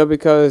just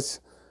because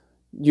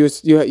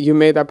you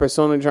made that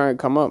persona trying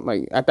to come up.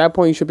 Like at that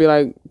point, you should be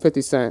like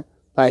 50 Cent.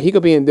 Like he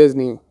could be in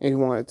Disney if he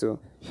wanted to.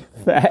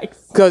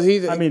 Facts. Because he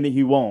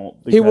won't.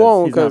 He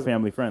won't. He's not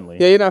family friendly.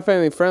 Yeah, he's not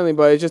family friendly.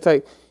 But it's just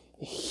like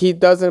he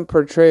doesn't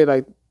portray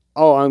like,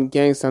 oh, I'm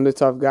gangster, I'm the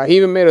tough guy. He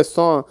even made a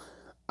song.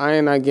 I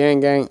ain't not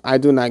gang, I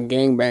do not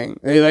gang bang.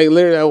 Like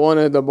literally one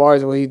of the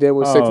bars what he did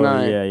with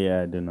 6ix9ine.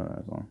 Yeah, I did know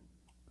that song.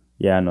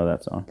 Yeah, I know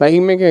that song. Like he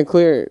making it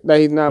clear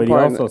that he's not. But he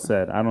also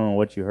said, "I don't know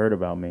what you heard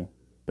about me,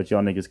 but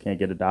y'all niggas can't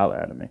get $1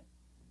 out of me."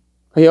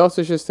 He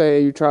also should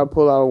say, "You try to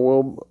pull out a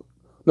will."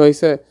 No, he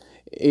said,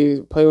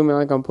 "You play with me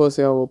like I'm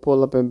pussy, I will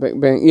pull up and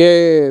bang."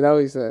 Yeah, that's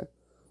what he said.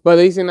 But at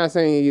least he's not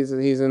saying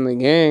he's in the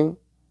gang.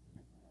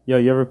 Yo,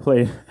 you ever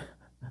play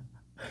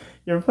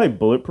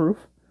Bulletproof?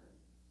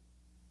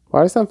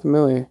 Why does that sound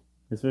familiar?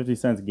 It's 50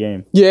 Cent's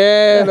game.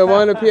 Yeah, the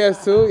one on the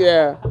PS2.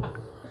 Yeah,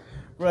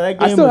 bro, that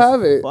game I still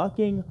have it.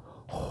 Fucking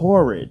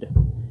horrid.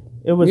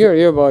 It was.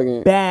 You're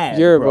bugging. Bad.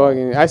 You're bro.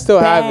 bugging. I still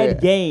have it.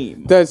 Bad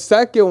game. The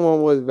second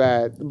one was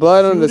bad.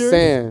 Blood on the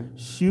Sand.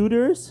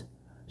 Shooters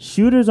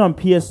on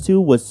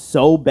PS2 was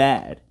so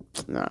bad.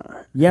 Nah.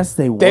 Yes,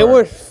 they were. They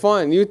were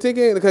fun. You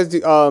thinking because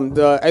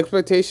the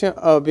expectation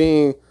of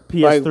being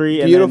PS3 like,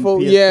 beautiful,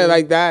 and then PS3? yeah,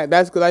 like that.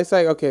 That's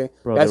like okay,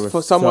 bro,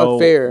 that's somewhat so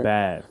fair.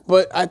 Bad.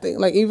 But I think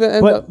like even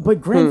but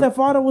Grand Theft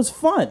Auto was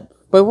fun.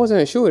 But it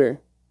wasn't a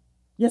shooter.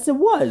 Yes, it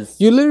was.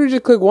 You literally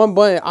just click one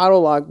button, auto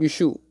lock, you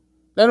shoot.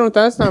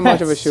 That's not much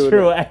of a shooter.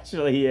 True,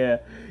 actually, yeah,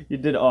 you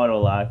did auto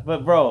lock.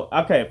 But bro,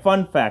 okay,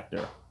 fun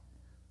factor,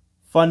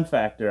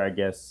 I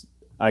guess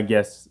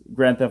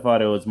Grand Theft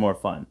Auto is more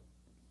fun.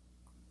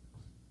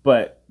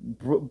 But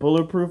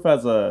Bulletproof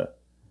as a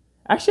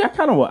actually, I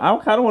kind of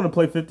want to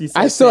play 50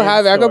 Cent. I still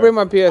have it. I gotta bring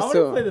my PS2. I want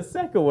to play the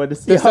second one to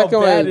see how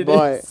bad it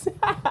is.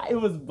 It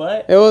was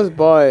butt. It was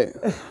butt.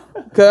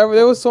 Because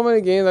there was so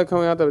many games that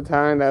coming out at the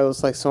time that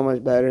was like so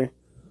much better.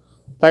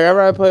 Like ever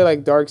I played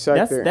like Dark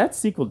Sector. That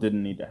sequel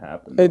didn't need to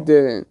happen. Though. It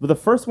didn't. But the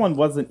first one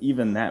wasn't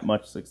even that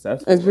much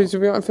successful. And to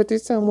be honest, 50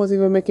 Cent wasn't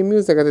even making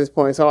music at this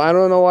point, so I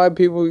don't know why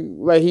people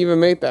like he even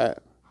made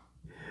that.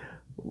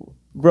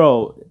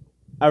 Bro,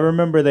 I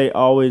remember they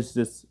always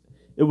just.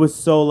 It was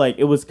so like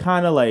it was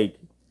kind of like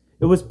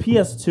it was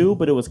PS2,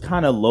 but it was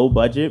kind of low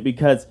budget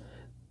because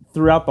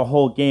throughout the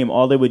whole game,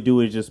 all they would do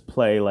is just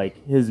play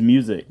like his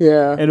music.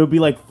 Yeah, and it would be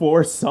like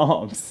 4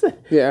 songs.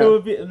 Yeah, it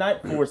would be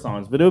not 4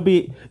 songs, but it would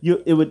be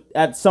It would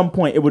at some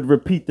point it would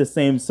repeat the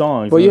same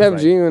songs. Well, you have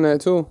G in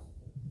that too,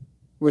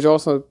 which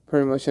also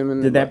pretty much him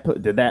in. Did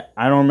that?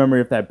 I don't remember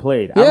if that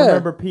played. Yeah. I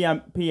remember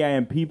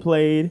PIMP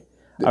played.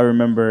 I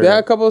remember they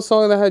had a couple of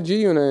songs that had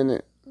G Unit in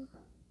it.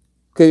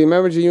 Cause you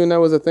remember G Unit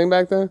was a thing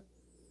back then.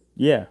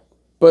 Yeah.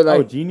 But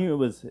like, G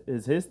Unit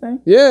is his thing.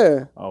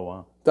 Yeah. Oh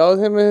wow. That was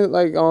him and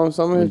like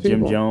some of his Jim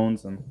people.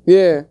 Jones and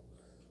yeah.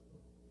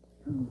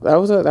 That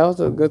was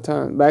a good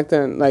time back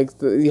then. Like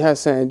you had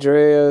San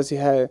Andreas, you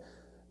had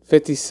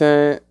 50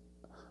 Cent.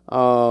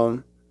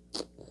 I'm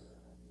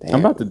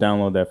about to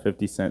download that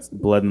 50 Cent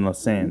Blood in the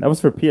Sand. That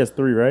was for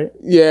PS3, right?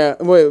 Yeah.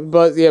 Wait,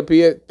 but yeah,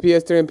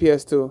 PS3 and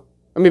PS2.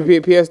 I mean,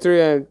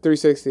 PS3 and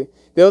 360.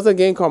 There was a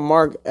game called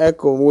Mark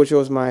Echo, which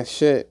was my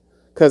shit.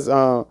 Cause it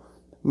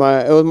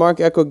was Mark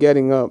Echo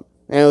Getting Up,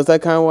 and it was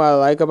like kind of what I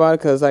like about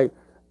it. Cause like,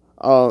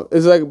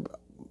 it's like,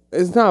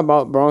 it's not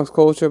about Bronx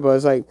culture, but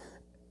it's like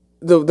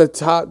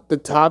the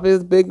top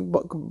is big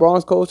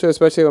Bronx culture,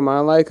 especially with my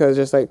life. Cause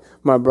just like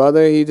my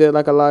brother, he did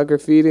like a lot of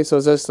graffiti, so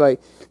it's just like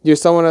you're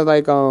someone that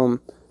like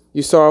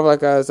you start off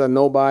like as a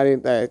nobody,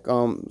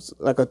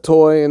 like a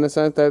toy in the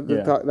sense that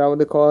that what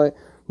they call it.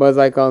 But it's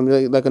like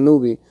like a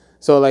newbie.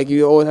 So like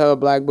you always have a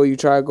black boy. You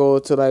try to go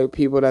to like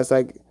people that's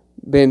like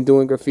been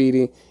doing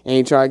graffiti, and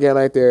you try to get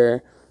like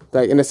their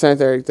like in a sense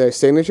their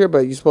signature. But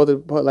you're supposed to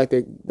put like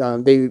they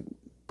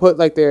put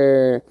like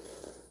their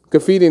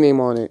graffiti name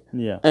on it.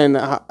 Yeah. And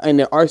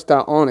their art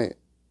style on it,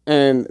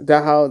 and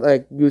that how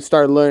like you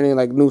start learning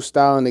like new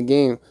style in the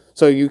game.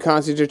 So you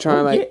constantly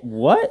trying like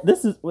what?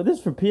 This is for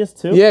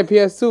PS2? Yeah,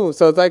 PS2.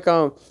 So it's like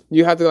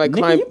you have to like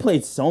climb. You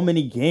played so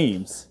many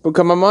games.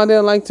 Because my mom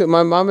didn't like to.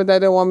 My mom and dad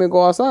didn't want me to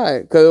go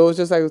outside because it was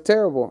just like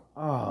terrible.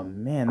 Oh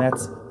man,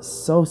 that's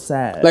so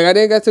sad. Like I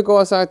didn't get to go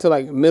outside till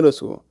like middle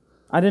school.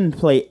 I didn't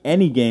play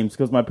any games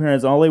because my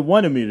parents all they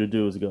wanted me to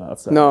do was go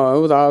outside. No,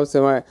 it was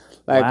opposite.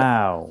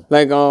 Wow.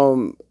 Like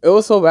it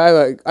was so bad.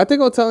 Like I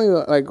think I was telling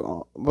you like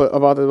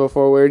about this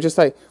before, where just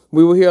like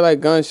we would hear like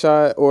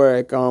gunshot or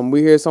like we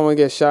hear someone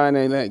get shot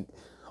and like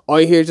all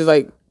you hear is just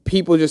like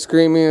people just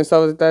screaming and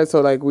stuff like that.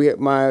 So like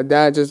my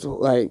dad just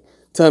like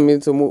telling me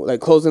to move, like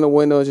closing the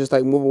windows, just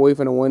like move away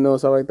from the window and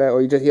stuff like that.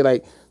 Or you just hear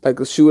like a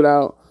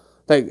shootout.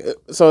 Like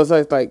so it's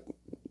like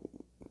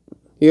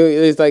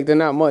it's like they're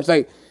not much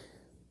like.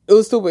 It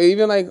was stupid.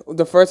 Even like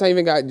the first time I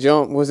even got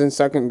jumped was in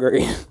second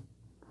grade.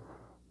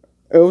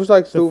 It was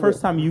like stupid. The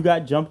first time you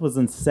got jumped was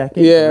in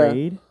second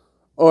grade?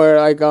 Or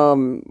like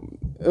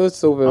it was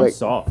stupid. I'm like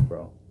soft,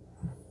 bro.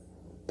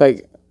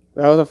 Like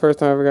that was the first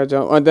time I ever got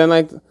jumped. And then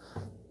like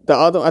the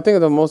other, I think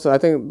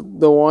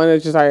the one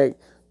is just like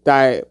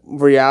that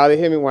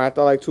reality hit me when I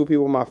thought like two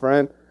people were my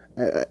friend,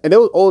 and it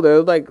was older. It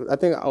was like I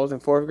think I was in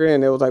fourth grade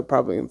and it was like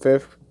probably in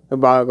fifth,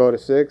 about to go to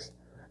sixth,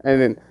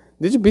 and then.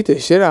 They just beat the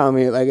shit out of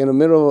me, like in the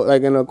middle,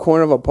 like in the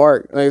corner of a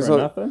park. Like, For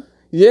nothing?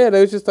 Yeah, they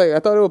was just like, I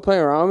thought they were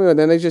playing around me, but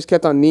then they just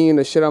kept on kneeing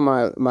the shit on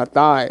my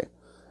thigh.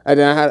 And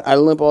then I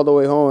limp all the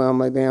way home, and I'm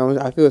like, damn,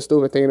 I feel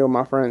stupid thinking they were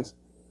my friends.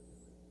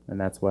 And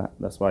that's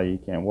why you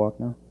can't walk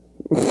now?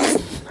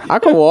 I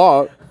can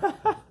walk.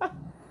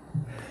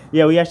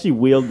 Yeah, we actually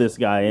wheeled this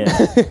guy in.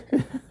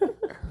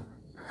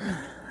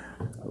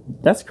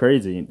 That's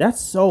crazy.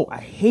 I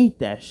hate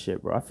that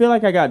shit, bro. I feel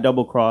like I got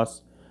double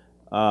crossed.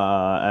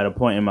 At a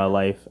point in my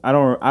life, I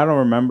don't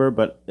remember,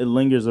 but it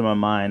lingers in my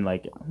mind.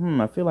 Like,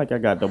 I feel like I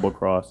got double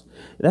crossed.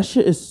 That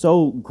shit is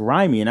so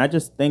grimy, and I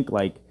just think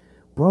like,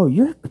 bro,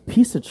 you're a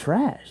piece of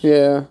trash.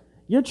 Yeah,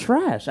 you're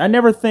trash. I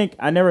never think,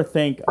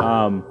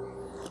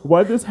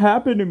 why this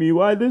happened to me?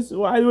 Why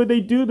would they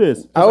do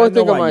this? I always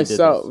think of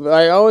myself. Like,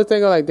 I always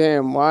think of like,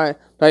 damn, why?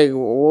 Like, what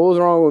was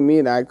wrong with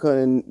me that I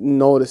couldn't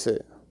notice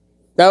it?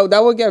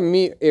 That would get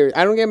me irritated.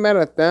 I don't get mad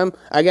at them.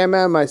 I get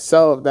mad at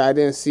myself that I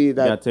didn't see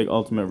that. You gotta take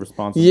ultimate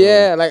responsibility.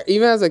 Yeah, like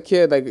even as a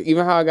kid, like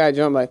even how I got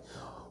jumped, like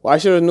well, I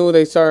should have knew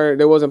they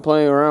wasn't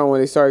playing around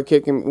when they started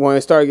kicking, when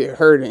they started getting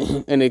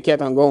hurting, and they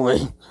kept on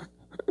going.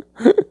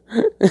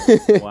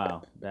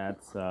 Wow,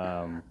 that's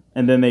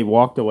and then they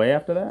walked away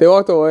after that. They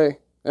walked away,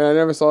 and I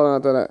never saw them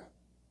after that.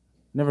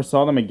 Never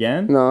saw them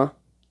again? No,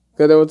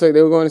 because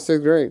they were going to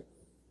sixth grade.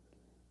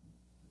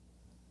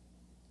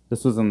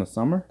 This was in the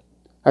summer?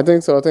 I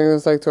think so. I think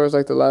it's like towards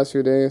like the last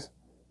few days.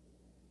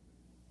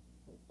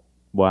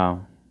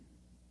 Wow.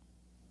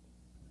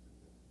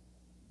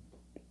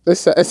 It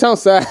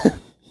sounds sad.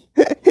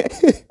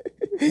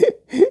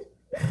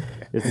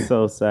 It's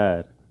so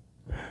sad.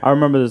 I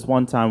remember this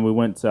one time we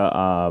went to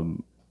I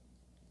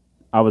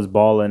was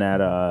balling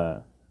at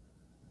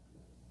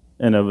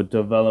in a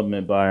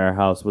development by our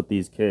house with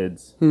these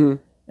kids.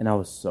 Mm-hmm. And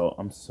I'm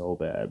so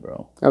bad,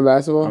 bro. At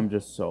basketball? I'm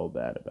just so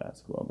bad at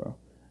basketball, bro.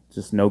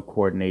 Just no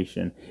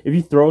coordination. If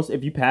you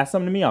pass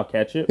something to me, I'll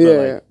catch it. But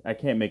yeah. I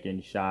can't make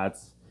any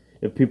shots.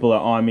 If people are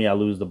on me, I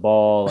lose the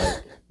ball.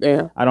 Like,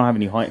 damn. I don't have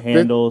any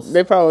handles.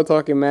 They probably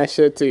talking mad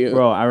shit to you,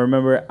 bro. I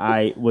remember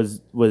I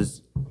was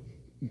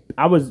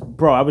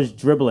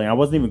dribbling. I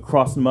wasn't even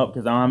crossing them up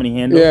because I don't have any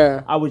handles.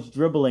 Yeah. I was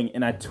dribbling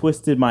and I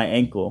twisted my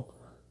ankle.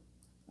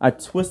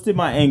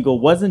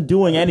 Wasn't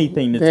doing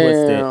anything to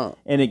twist it,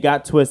 and it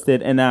got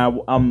twisted, and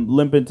I'm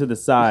limping to the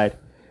side.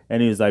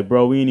 And he was like,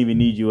 bro, we didn't even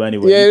need you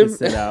anyway. Yeah, you can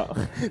sit out.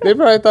 They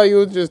probably thought you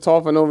was just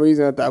tall for no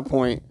reason at that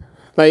point.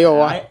 Like, yo,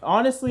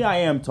 honestly, I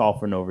am tall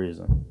for no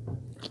reason.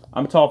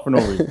 I'm tall for no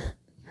reason.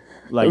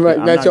 Like,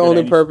 right, that's your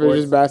only purpose,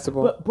 just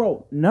basketball. But,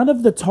 bro, none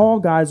of the tall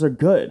guys are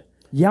good.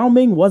 Yao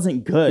Ming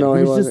wasn't good. No,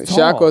 he was wasn't. Just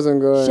tall. Shaq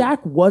wasn't good.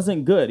 Shaq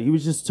wasn't good. He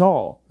was just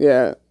tall.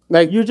 Yeah.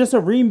 Like, you're just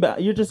a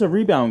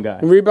rebound guy.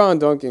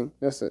 Rebound dunking.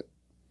 That's it.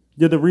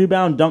 You're the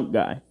rebound dunk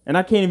guy. And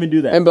I can't even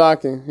do that. And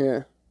blocking,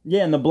 yeah.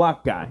 Yeah, and the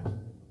block guy.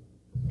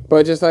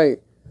 But just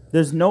like,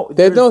 There's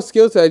no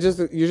skill set.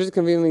 You're just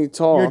conveniently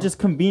tall. You're just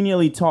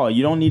conveniently tall.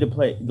 You don't need to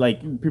play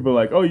like people are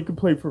like, oh, you can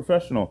play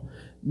professional.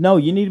 No,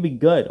 you need to be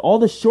good. All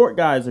the short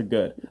guys are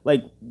good.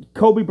 Like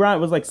Kobe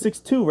Bryant was like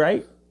 6'2",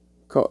 right?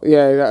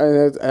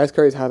 Yeah, that's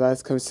crazy how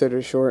that's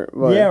considered short.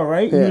 But, yeah,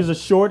 right. Yeah. He was a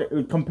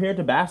short compared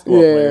to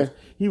basketball players.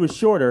 He was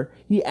shorter.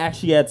 He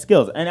actually had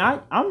skills, and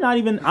I'm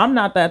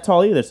not that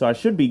tall either, so I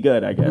should be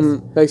good, I guess.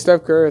 Like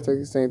Steph Curry, it's like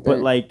the same thing. But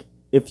like,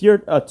 if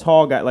you're a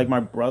tall guy, like my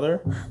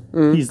brother,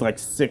 he's like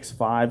 6'5",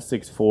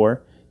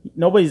 6'4".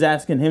 Nobody's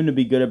asking him to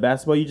be good at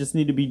basketball. You just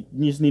need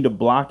to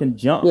block and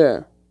jump. Yeah,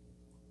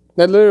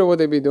 that's literally what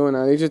they be doing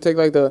now. They just take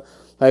the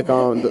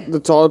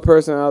taller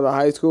person out of the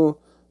high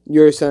school.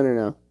 You're a center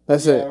now.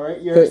 That's it.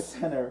 Right. You're a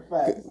center.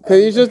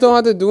 Because you just don't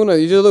have to do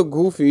nothing. You just look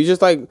goofy. You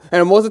just and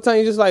most of the time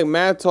you just like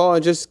mad tall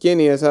and just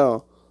skinny as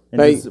hell.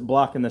 And like, just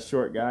blocking the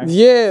short guy.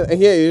 Yeah.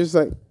 You're just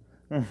like,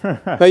 you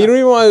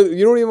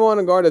don't even want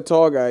to guard a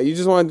tall guy. You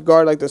just want to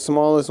guard like the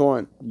smallest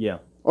one. Yeah.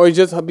 Or you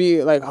just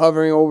be like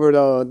hovering over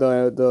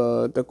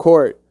the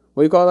court.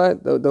 What do you call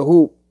that? The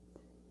hoop.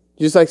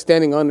 Just like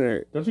standing under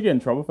it. Don't you get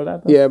in trouble for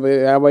that? Though? Yeah, but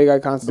that's why you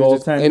got constantly.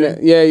 Goaltending.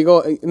 Yeah, you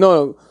go.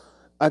 No,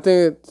 I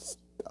think it's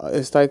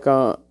like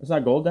it's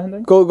not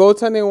goaltending.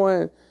 Goaltending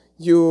when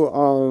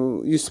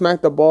you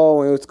smack the ball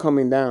when it was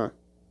coming down.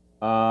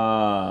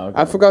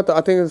 Okay. I forgot.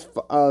 I think it's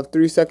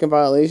 3-second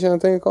violation. I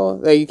think it's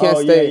called. Like you can't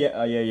stay.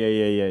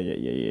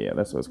 Yeah.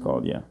 That's what it's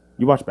called. Yeah.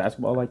 You watch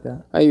basketball like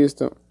that? I used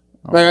to.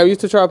 I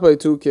used to try to play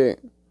 2K.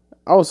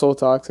 I was so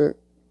toxic.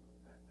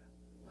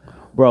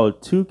 Bro,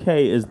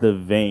 2K is the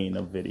vein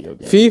of video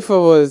games.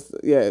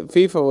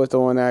 FIFA was the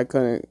one that I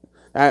couldn't.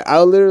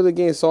 I literally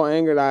getting so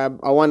angry that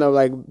I wound up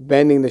like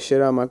bending the shit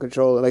out of my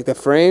controller. Like the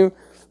frame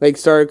like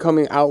started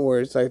coming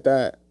outwards like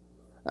that.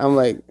 I'm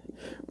like,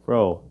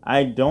 bro,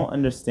 I don't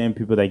understand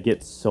people that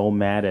get so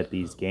mad at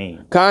these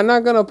games. Cause I'm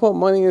not gonna put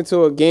money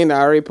into a game that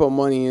I already put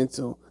money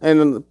into.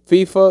 And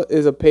FIFA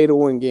is a pay to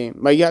win game.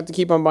 Like you have to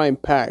keep on buying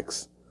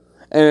packs,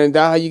 and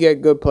that's how you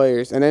get good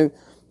players. And then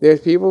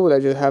there's people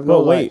that just have no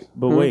life.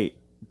 But wait,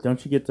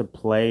 don't you get to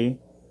play?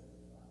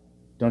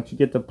 Don't you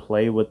get to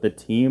play with the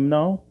team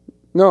though?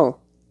 No.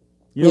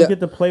 You don't get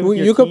to play with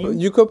your team?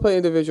 You could play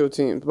individual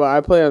teams, but I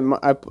play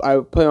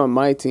on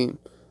my team.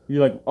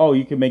 You're like, oh,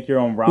 you can make your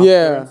own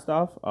roster and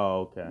stuff?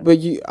 Oh, okay. But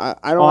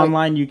I don't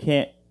online you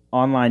can't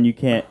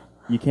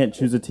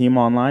choose a team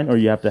online, or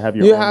you have to have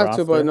your own roster? You have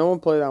to, but no one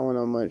play that one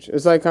that much.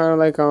 It's like kind of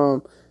like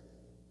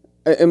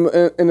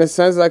in a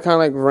sense, like kind of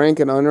like rank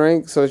and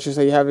unranked. So it's just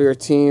like you have your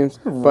teams.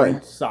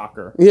 Ranked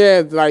soccer.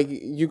 Yeah, like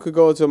you could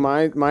go to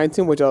my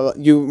team, which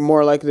you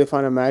more likely to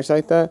find a match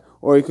like that,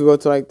 or you could go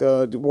to like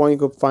the one you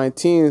could find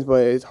teams,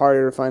 but it's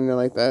harder to find it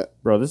like that.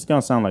 Bro, this is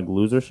gonna sound like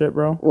loser shit,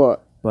 bro.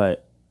 What?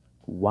 But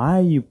why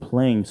are you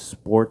playing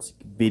sports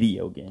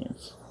video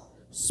games?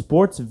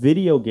 Sports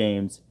video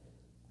games.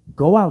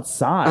 Go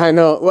outside. I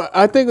know. Well,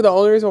 I think the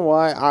only reason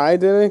why I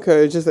didn't,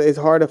 because it's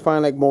hard to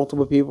find like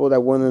multiple people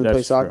that want to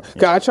play soccer.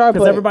 Yeah.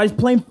 Because everybody's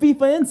playing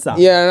FIFA inside.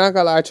 Yeah, and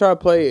I tried to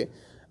play it.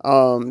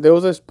 There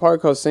was this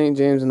park called St.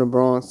 James in the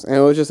Bronx, and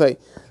it was just like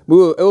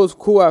it was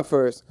cool at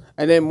first,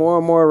 and then more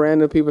and more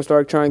random people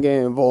started trying to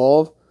get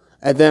involved,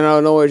 and then I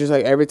don't know, it's just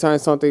like every time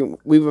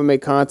we even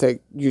make contact,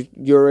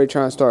 you're already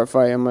trying to start a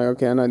fight. I'm like,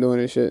 okay, I'm not doing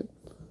this shit.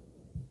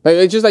 Like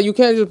it's just like you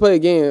can't just play a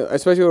game,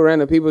 especially with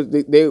random people.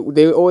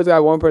 They always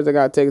got one person that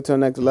got to take it to the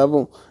next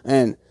level,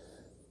 and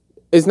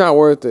it's not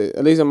worth it.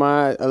 At least in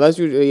my unless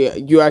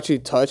you actually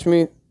touch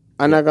me,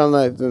 I'm not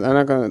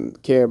gonna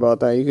care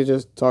about that. You could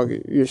just talk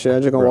your shit.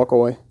 I'm just gonna walk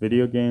away.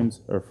 Video games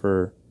are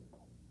for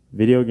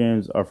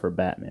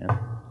Batman.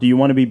 Do you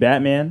want to be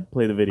Batman?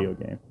 Play the video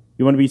game.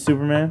 You want to be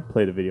Superman?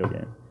 Play the video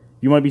game.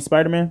 You want to be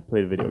Spider-Man?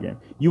 Play the video game.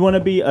 You want to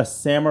be a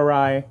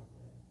samurai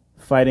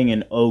fighting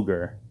an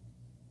ogre?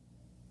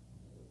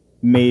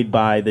 Made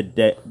by the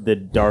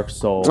Dark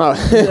Soul,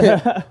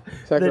 the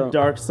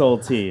Dark Soul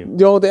team.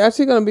 Yo, they're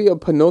actually gonna be a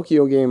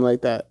Pinocchio game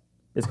like that.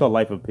 It's called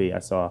Life of P. I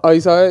saw. Oh, you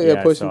saw it?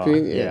 Yeah, Pushing P.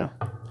 Yeah.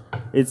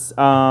 It's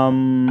Are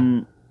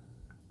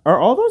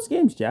all those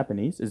games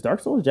Japanese? Is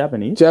Dark Souls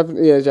Japanese?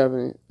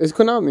 Japanese. It's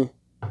Konami.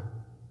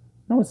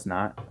 No, it's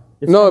not.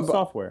 It's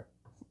software.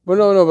 But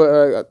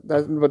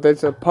but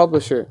that's a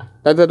publisher.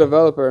 That's a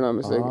developer. If I'm not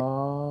mistaken.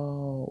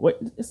 Oh, wait,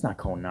 it's not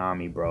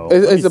Konami, bro.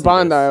 It's a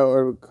Bandai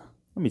or.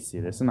 Let me see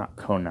this. It's not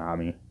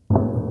Konami.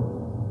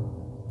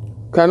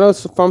 I know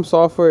From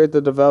Software is the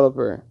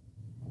developer.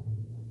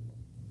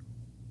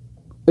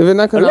 If it's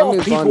not Konami, a lot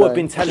of people have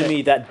been telling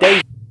me that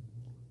they.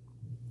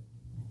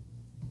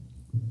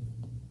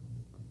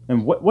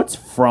 And what's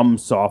From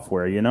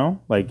Software? You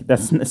know, like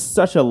that's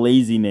such a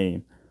lazy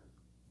name.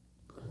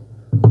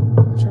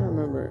 I'm trying to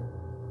remember.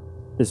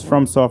 Is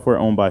From Software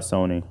owned by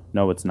Sony?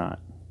 No, it's not.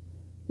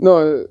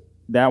 No.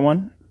 That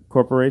one?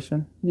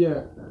 Corporation?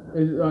 Yeah.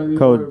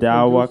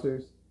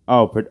 Kodawa.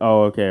 Oh,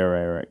 okay, all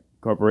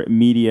right.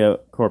 Media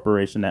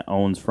corporation that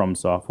owns From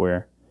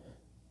Software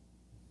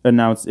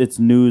announced its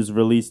news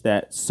release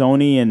that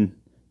Sony and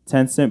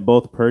Tencent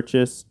both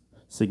purchased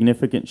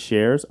significant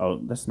shares. Oh,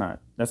 that's not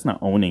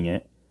owning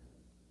it.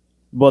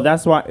 Well,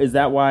 that's why. Is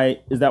that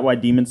why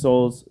Demon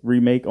Souls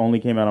remake only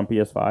came out on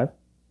PS5?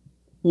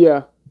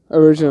 Yeah,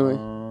 originally.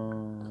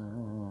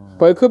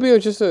 But it could be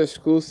just an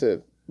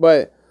exclusive.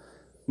 But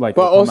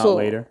also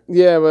later.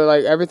 Yeah, but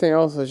like everything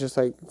else is just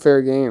like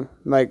fair game.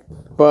 Like,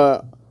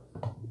 but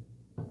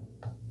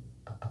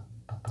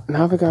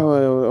now I forgot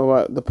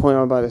what the point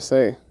I'm about to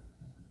say.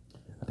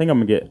 I think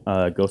I'm gonna get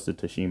Ghost of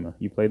Tsushima.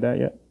 You played that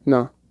yet?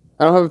 No,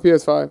 I don't have a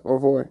PS5 or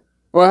 4.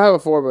 Well, I have a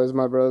 4, but it's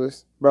my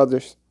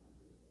brother's.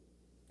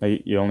 Oh,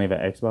 you only have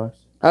an Xbox?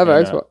 I have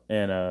an Xbox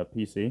and a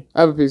PC.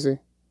 I have a PC.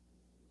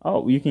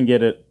 Oh, you can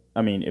get it.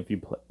 I mean, if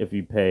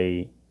you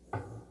pay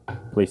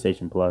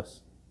PlayStation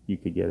Plus, you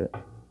could get it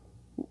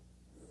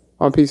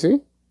On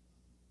PC?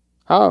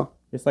 How?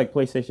 It's like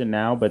PlayStation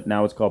Now, but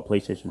now it's called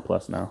PlayStation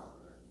Plus now,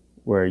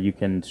 where you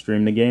can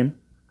stream the game.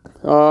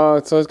 So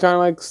it's kind of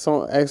like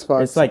some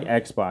Xbox. It's like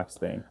Xbox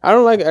thing. I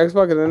don't like Xbox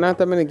because there's not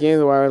that many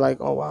games where I'm like,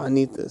 oh wow, I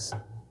need this.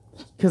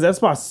 Because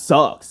Xbox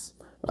sucks.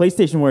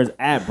 PlayStation where it's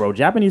at, bro.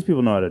 Japanese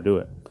people know how to do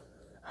it.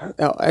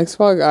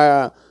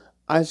 Xbox,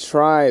 I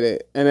tried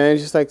it, and then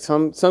it's just like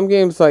some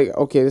games like,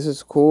 okay, this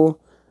is cool,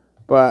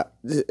 but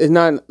it's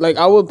not like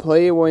I would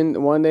play it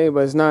one day, but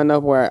it's not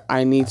enough where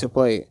I need to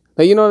play it.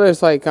 Like, you know,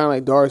 there's like kind of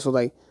like Dark Souls,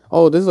 like,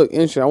 oh, this looks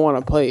interesting, I want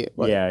to play it.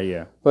 But,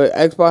 yeah. But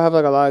Xbox have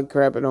like a lot of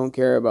crap I don't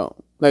care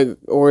about, like,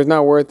 or it's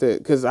not worth it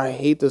because I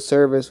hate the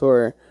service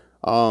for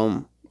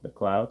the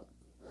cloud.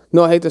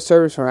 No, I hate the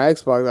service for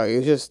Xbox. Like,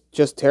 it's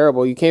just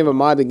terrible. You can't even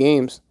mod the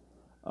games.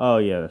 Oh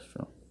yeah, that's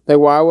true. Like,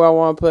 why would I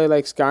want to play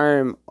like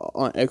Skyrim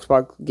on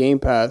Xbox Game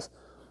Pass,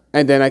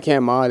 and then I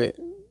can't mod it?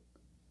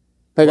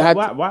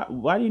 Like,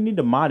 why do you need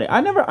to mod it?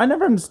 I never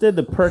understood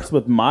the perks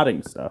with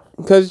modding stuff.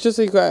 Because it's just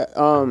like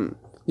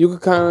you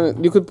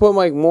could put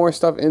like more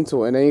stuff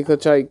into it, and then you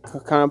could try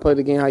kind of play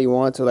the game how you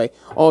want to. Like,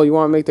 oh, you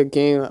want to make the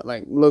game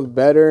like look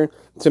better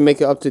to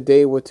make it up to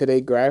date with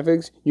today's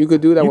graphics. You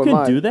could do that with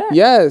mods. You can do that?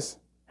 Yes.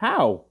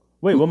 How?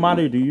 Wait, what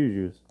modder do you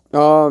use?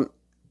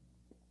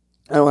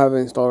 I don't have it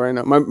installed right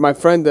now. My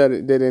friend did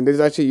it.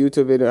 There's actually a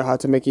YouTube video how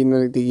to make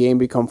the game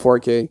become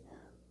 4K.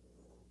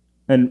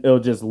 And it'll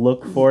just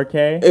look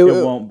 4K? It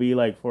won't be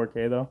like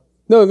 4K though?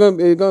 No,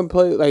 it's gonna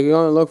play like it's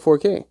gonna look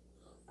 4K.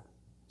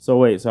 So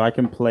wait, so I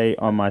can play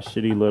on my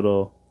shitty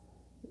little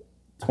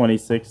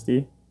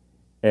 2060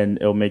 and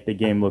it'll make the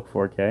game look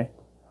 4K?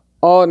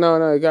 Oh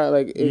no, it got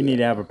like you need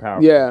to have a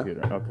powerful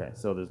computer. Okay,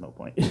 so there's no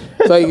point.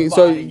 So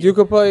you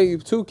could play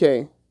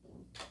 2K.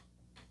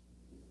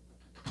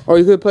 Or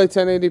you could play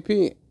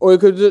 1080p. Or you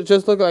could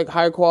just look like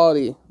high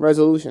quality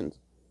resolutions.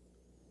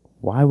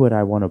 Why would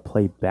I want to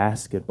play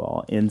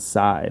basketball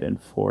inside in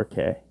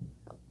 4K?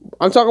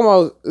 I'm talking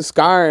about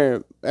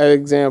Skyrim, as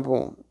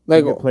example.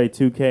 Like, you could play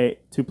 2K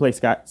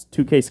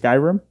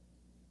Skyrim?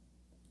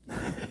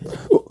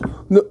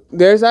 No,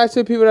 there's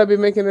actually people that be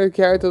making their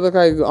character look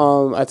like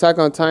Attack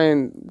on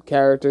Titan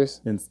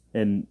characters. In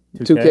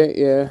 2K,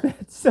 yeah.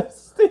 It's so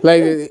stupid.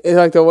 Like, it's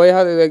like the way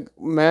how they like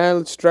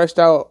man stretched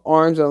out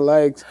arms and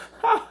legs.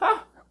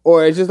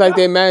 Or it's just like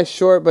they man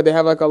short, but they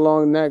have like a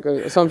long neck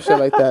or some shit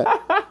like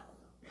that.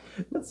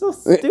 That's so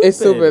stupid. It's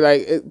stupid.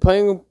 Like,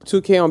 playing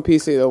 2K on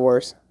PC the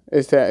worst.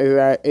 It's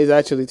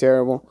actually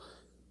terrible.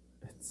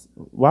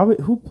 Why would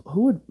who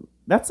would?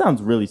 That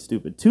sounds really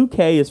stupid.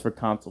 2K is for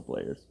console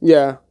players.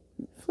 Yeah.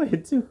 Play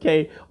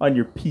 2K on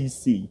your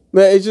PC.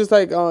 But it's just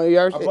like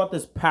I brought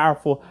this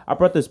powerful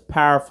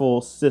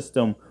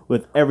system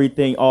with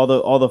everything,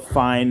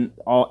 everything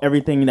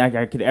that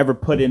I could ever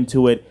put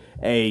into it.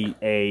 A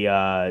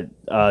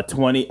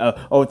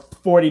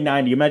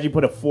 4090. Imagine you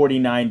put a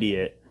 4090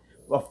 in.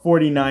 A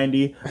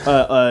 4090,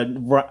 a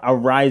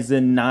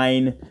Ryzen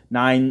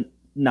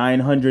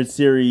 900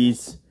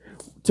 series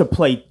to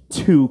play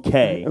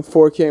 2K. A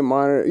 4K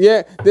monitor.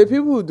 Yeah, there are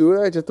people who do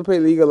that just to play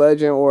League of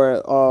Legends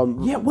or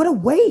yeah, what a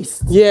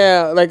waste.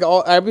 Yeah, like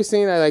I've been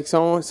seeing that like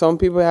some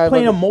people have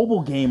playing like, a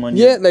mobile game on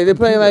like they're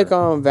playing like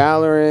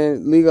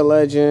Valorant, League of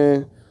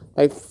Legends,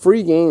 like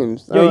free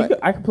games. Yo,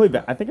 I could play.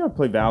 I think I would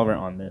play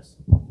Valorant on this.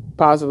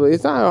 Possibly,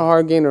 it's not a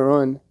hard game to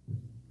run.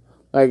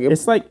 Like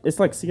it's like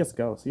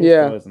CS:GO.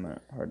 CS:GO isn't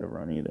that hard to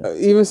run either.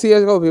 Even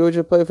CS:GO, people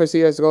just play for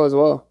CS:GO as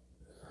well,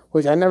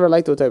 which I never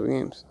liked those type of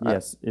games.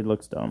 Yes, it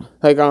looks dumb.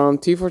 Like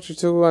Team Fortress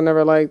 2, I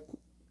never liked.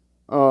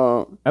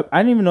 I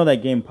didn't even know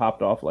that game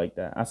popped off like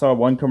that. I saw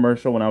one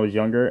commercial when I was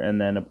younger,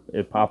 and then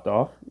it popped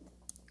off.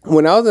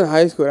 When I was in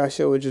high school, that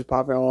shit was just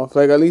popping off.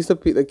 Like, at least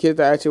the kids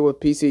that actually were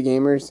PC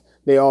gamers,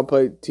 they all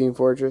played Team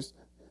Fortress.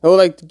 Oh,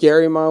 like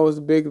Gary Mod was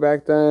big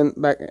back then,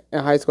 back in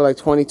high school, like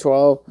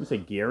 2012. You say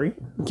Gary?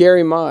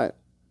 Gary Mod.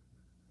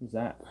 Who's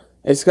that?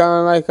 It's kind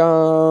of like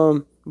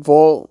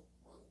Volt,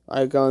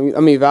 like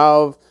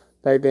Valve.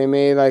 Like they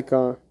made like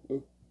Oh,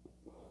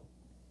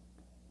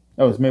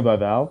 it's made by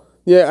Valve?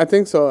 Yeah, I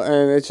think so.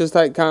 And it's just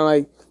like kind of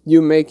like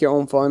you make your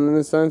own fun in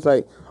a sense.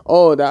 Like,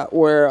 oh, that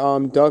where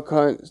Duck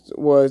Hunt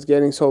was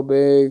getting so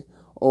big,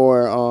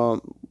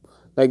 or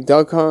like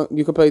Duck Hunt,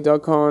 you could play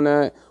Duck Hunt on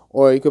that,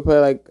 or you could play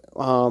like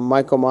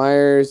Michael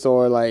Myers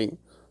or like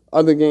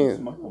other games.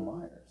 Michael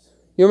Myers.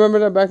 You remember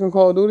that back in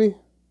Call of Duty?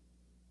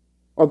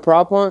 Or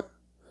Prop Hunt?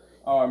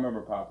 Oh, I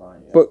remember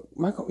Popeye. Yeah. But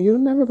Michael, you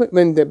never put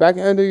when the back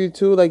end of you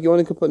too. Like you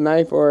only could put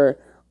knife or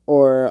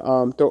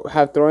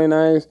have throwing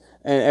knives,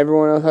 and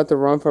everyone else had to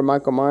run for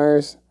Michael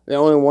Myers. The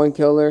only one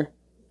killer.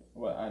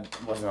 Well, I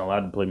wasn't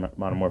allowed to play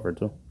Modern Warfare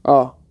 2.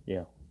 Oh.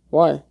 Yeah.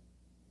 Why?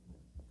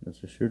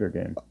 It's a shooter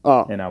game.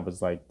 Oh. And I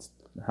was like,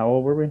 how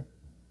old were we?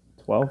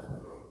 12?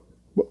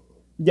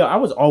 Yeah, I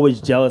was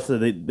always jealous that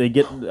they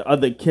get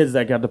other kids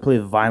that got to play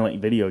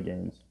violent video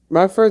games.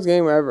 My first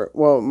game ever.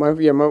 Well,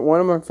 one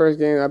of my first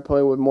games I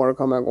played was Mortal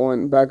Kombat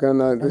 1 back on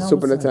the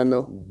Super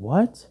Nintendo.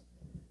 What?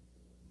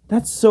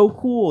 That's so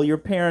cool. Your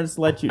parents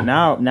let you.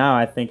 Now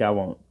I think I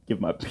won't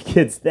give my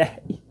kids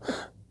that.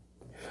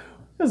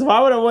 Because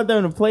why would I want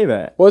them to play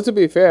that? Well, to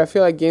be fair, I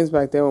feel like games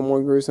back then were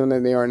more gruesome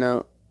than they are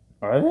now.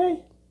 Are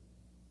they?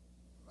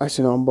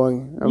 Actually, no, I'm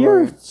bugging.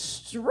 You're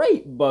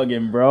straight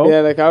bugging, bro.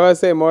 Yeah, like I would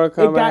say Mortal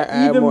Kombat. It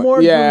got even more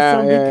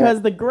gruesome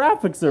because the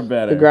graphics are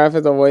better. The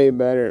graphics are way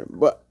better.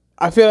 But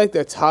I feel like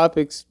the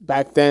topics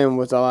back then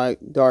was a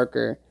lot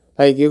darker.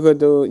 Like you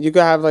could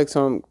have like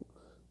some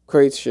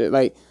crazy shit.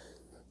 Like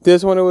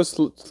this one, it was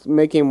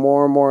making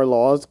more and more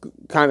laws.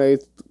 Kind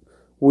of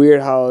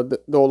weird how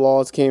the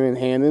laws came in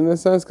hand in a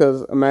sense.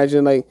 Because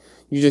imagine like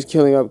you just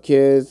killing up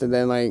kids and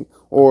then like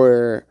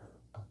or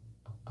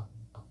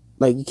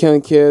you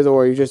killing kids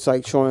or you're just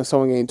like showing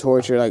someone getting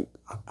tortured like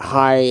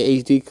high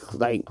HD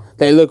like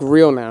they look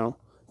real now.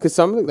 Because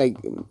something like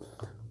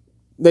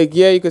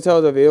yeah, you could tell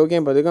it's a video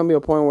game, but there's gonna be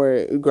a point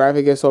where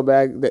graphic gets so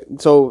bad,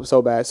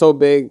 so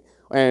big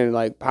and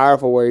like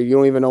powerful, where you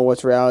don't even know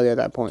what's reality at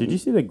that point. Did you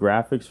see the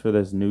graphics for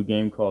this new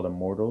game called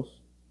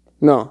Immortals?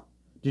 No.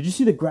 Did you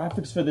see the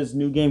graphics for this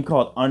new game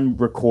called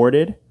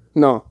Unrecorded?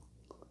 No.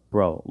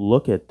 Bro,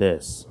 look at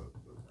this.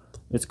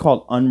 It's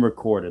called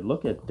Unrecorded.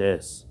 Look at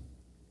this.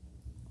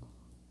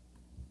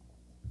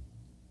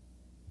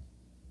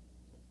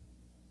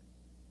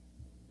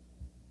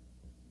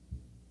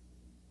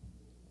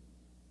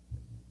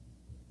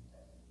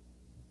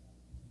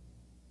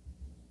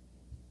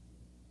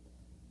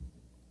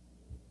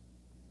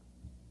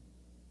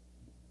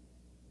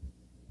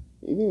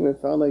 It didn't even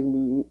felt like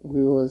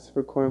we was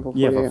recording for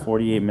 48 for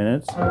 48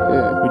 minutes?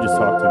 Yeah. We just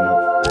talked too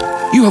much.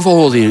 You have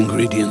all the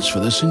ingredients for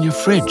this in your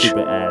fridge.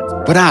 Stupid ads,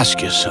 bro. But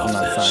ask yourself I'm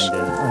not this. signed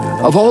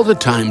in. Of all the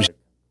times...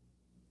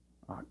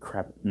 Oh,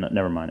 crap. No,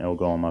 never mind. It'll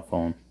go on my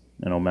phone,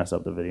 and it'll mess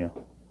up the video.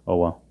 Oh,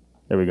 well.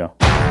 There we go.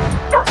 Get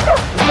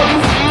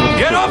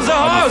off the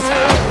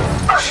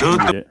house!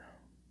 Shoot it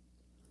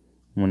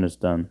when it's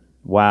done.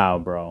 Wow,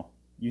 bro.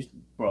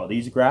 Bro,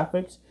 these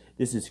graphics...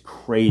 This is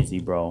crazy,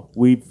 bro.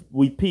 We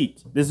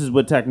peaked. This is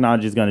what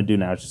technology is going to do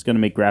now. It's just going to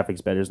make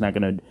graphics better. It's not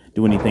going to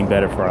do anything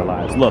better for our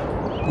lives. Look.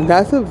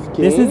 That's a game?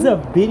 This is a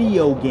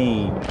video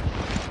game.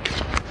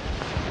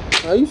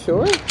 Are you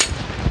sure?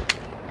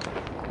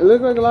 It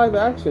looks like a live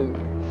action.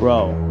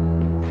 Bro,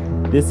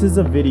 this is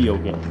a video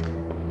game.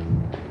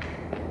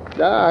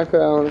 That I could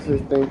honestly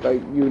think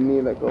like you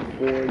need like a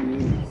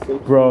 40, 60.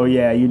 Bro,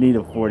 yeah, you need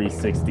a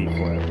 4060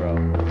 for it, bro.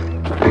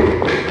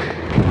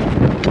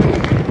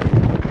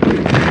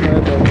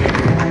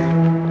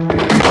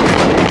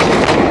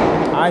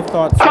 I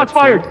thought so. Shots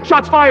fired!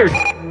 Shots fired!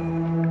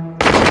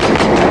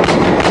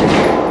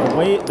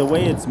 The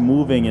way it's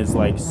moving is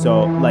like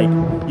so like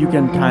you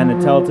can kind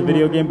of tell it's a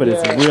video game, but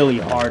it's really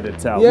hard to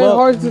tell. Yeah,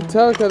 hard to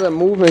tell because the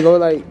movement go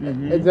like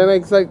and then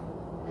it's like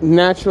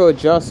natural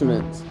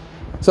adjustments.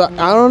 So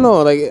I don't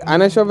know, like I'm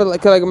not sure if it,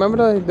 like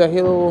remember the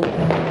Halo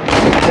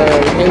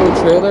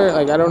trailer?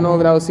 Like I don't know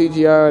if that was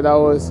CGI or that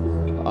was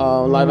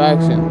live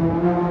action.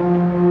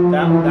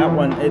 That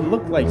one, it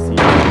looked like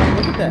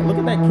CGI. Look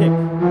at that kick.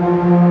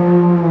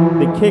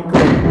 The kick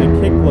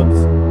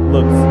looks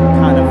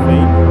kind of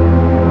fake.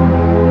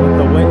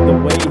 But the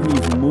way he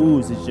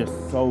moves is just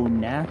so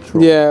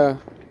natural. Yeah.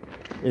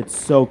 It's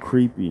so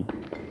creepy.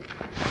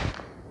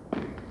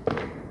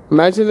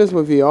 Imagine this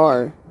with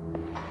VR.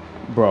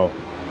 Bro,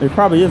 it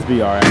probably is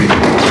VR.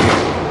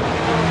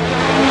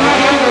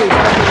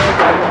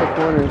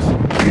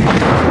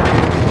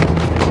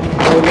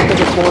 Look at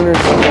the corners.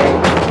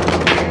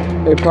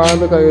 They probably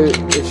look like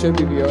it should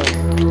be VR.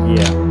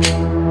 Yeah.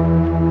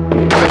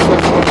 He's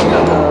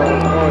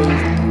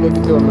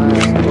looking through a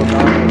mask.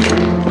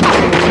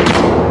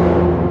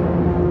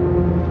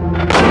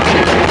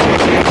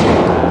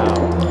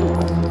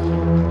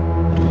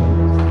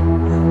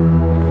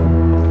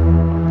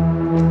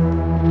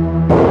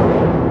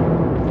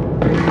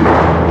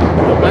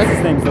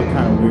 These things look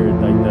kind of weird.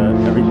 Like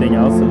everything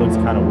else, it looks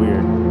kind of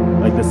weird.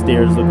 Like the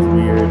stairs look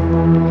weird.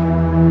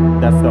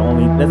 That's the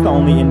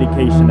only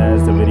indication that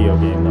it's a video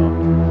game, though.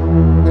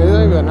 It's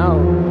not even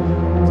out,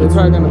 so they're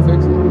probably gonna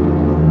fix it.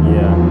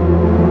 Yeah.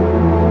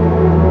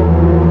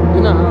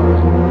 It's not out,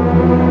 right?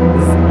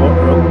 This is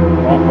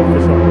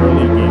official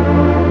early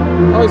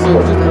gameplay. Oh, so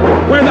it's just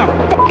early. Where the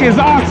fuck is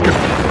Oscar?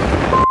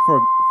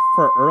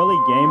 For early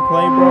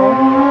gameplay, bro,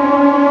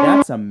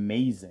 that's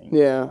amazing.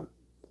 Yeah,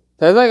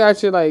 that's like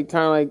actually like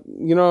kind of like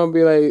it'd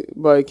be like,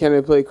 but can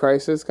they play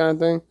Crisis kind of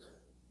thing?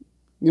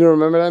 You don't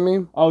remember that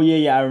meme? Oh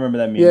yeah, I remember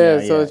that meme.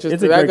 Yeah, so it's just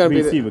it's a that great gonna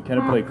be PC, but can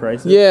it play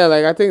Crisis? Yeah,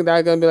 like I think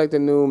that's gonna be like the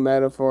new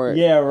meta for it.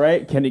 Yeah,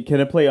 right. Can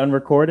it play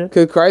unrecorded?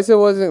 Because Crisis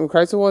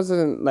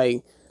wasn't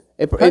like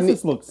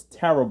Crisis looks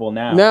terrible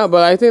now. No,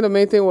 but I think the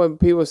main thing what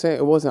people were saying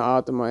it wasn't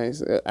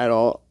optimized at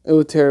all. It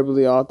was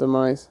terribly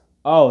optimized.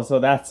 Oh, so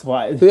that's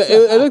why it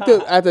looked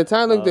at the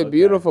time looked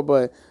beautiful,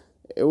 but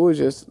it was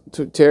just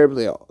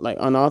terribly like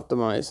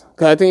unoptimized.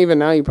 Because I think even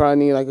now you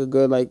probably need like a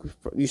good like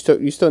you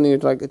still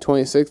need like a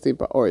 2060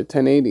 or a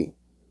 1080.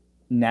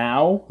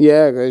 Now?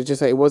 Yeah, because it's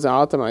just like it wasn't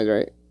optimized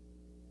right.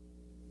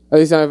 At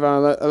least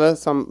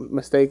unless I'm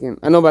mistaken.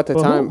 I know about the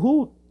time.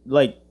 Who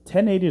like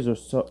 1080s are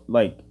so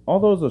like all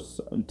those are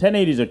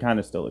 1080s are kind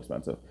of still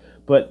expensive,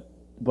 but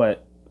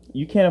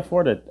you can't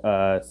afford a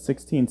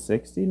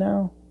 1660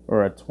 now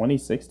or a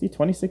 2060.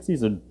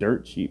 2060s are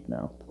dirt cheap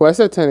now. Well, I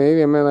said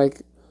 1080. I meant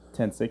like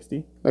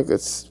 1060. Like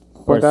it's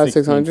or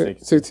 1600,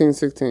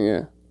 1616,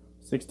 yeah.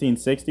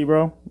 1660,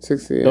 bro.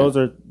 60.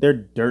 Yeah. They're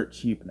dirt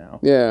cheap now.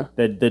 Yeah.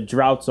 The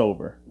drought's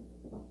over.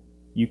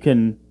 You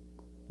can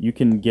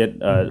get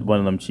one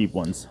of them cheap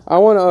ones. I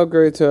want to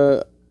upgrade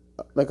to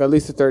like at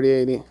least a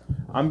 3080.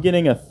 I'm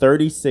getting a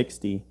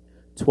 3060,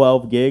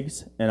 12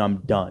 gigs, and I'm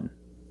done.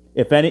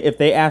 If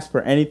they ask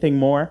for anything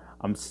more,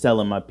 I'm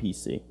selling my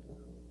PC.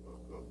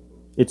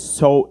 It's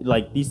so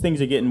like these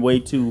things are getting way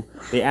too.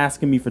 They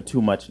asking me for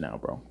too much now,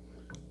 bro.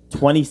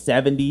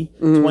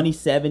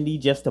 2070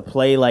 just to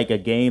play like a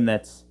game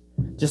that's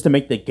just to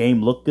make the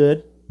game look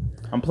good.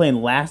 I'm playing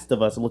Last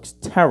of Us. It looks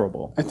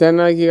terrible. And then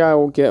like you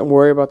gotta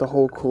worry about the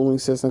whole cooling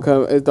system.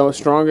 Cause the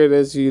stronger it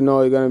is, you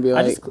know you're gonna be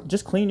like.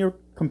 Just clean your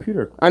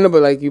computer. I know,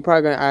 but like you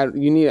probably gonna add.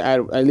 You need to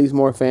add at least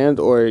more fans,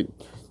 or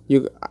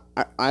you.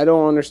 I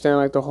don't understand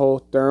like the whole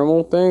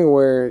thermal thing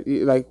where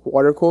like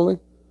water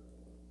cooling.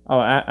 Oh,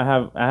 I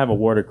have a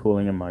water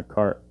cooling in my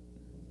cart.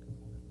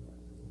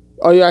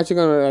 Oh, you're actually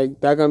gonna like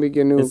that gonna be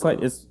your new? It's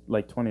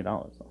like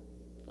 $20.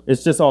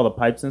 It's just all the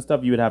pipes and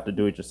stuff. You would have to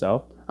do it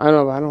yourself. I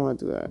know, but I don't want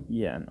to do that.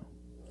 Yeah, no.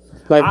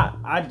 Like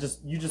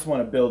you just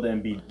want to build it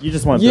and be build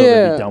it and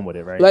be done with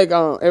it, right? Like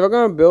if I'm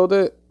gonna build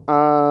it,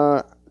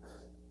 I'm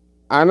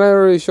not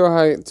really sure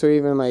how to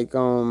even like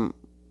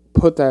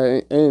put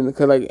that in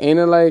because like ain't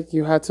it like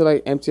you have to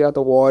like empty out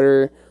the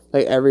water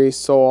like every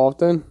so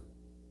often?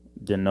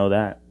 Didn't know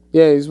that.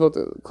 Yeah, you're supposed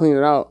to clean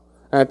it out.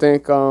 And I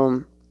think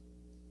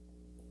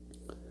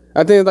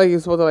like you're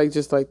supposed to like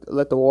just like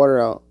let the water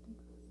out.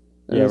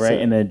 Yeah, right.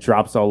 And then it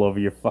drops all over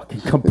your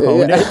fucking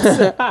components.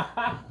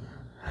 Yeah.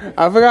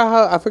 I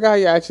forgot how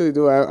you actually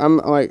do it. I'm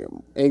like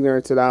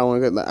ignorant to that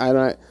one because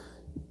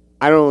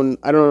I don't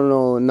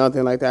know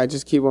nothing like that. I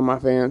just keep with my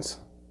fans.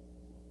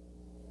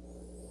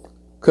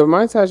 Cause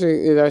mine's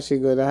actually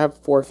good. I have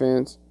 4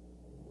 fans.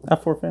 I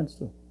have 4 fans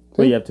too.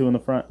 But you have 2 in the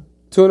front.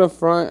 2 in the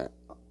front.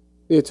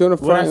 Yeah, 2 in the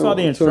front. When I saw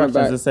the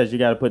instructions, it says you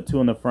got to put 2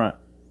 in the front.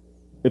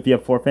 If you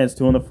have 4 fans,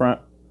 2 in the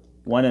front,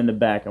 1 in the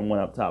back, and 1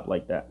 up top,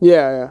 like that.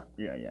 Yeah.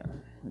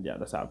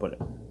 That's how I put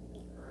it.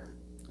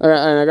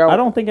 And I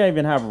don't think I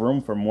even have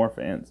room for more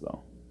fans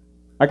though.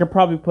 I could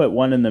probably put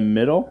 1 in the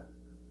middle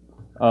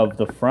of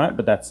the front,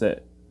 but that's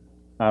it.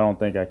 I don't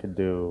think I could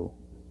do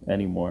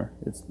any more.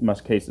 My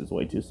case is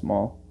way too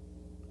small.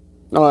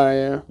 Oh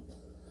yeah.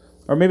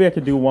 Or maybe I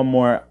could do 1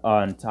 more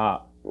on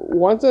top.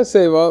 Once I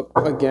save up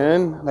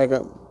again, like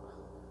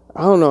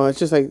I don't know. It's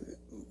just like,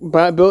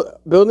 but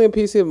building a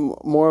PC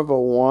more of a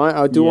want.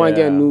 I do want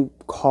to get a new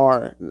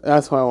car.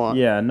 That's what I want.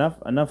 Yeah,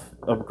 enough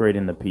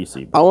upgrading the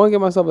PC. I want to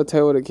get myself a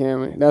Toyota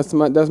Camry.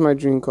 That's my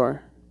dream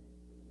car.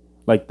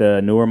 Like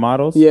the newer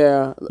models?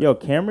 Yeah. Yo,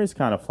 Camry's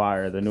kind of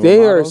fire. The newer they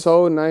models. Are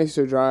so nice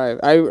to drive.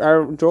 I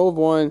drove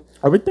one.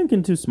 Are we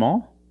thinking too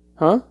small?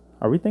 Huh?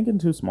 Are we thinking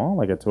too small?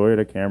 Like a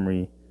Toyota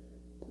Camry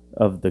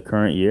of the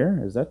current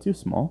year? Is that too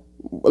small?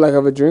 Like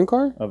of a dream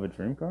car? Of a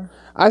dream car?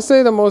 I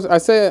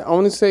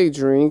only say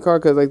dream car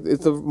because like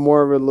it's a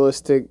more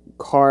realistic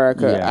car I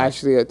could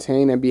actually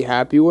attain and be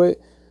happy with.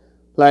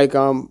 Like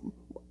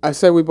I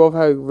said we both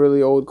have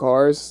really old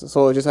cars,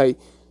 so it's just like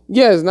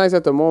it's nice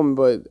at the moment,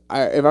 but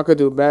if I could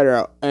do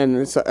better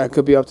and I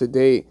could be up to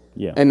date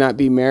and not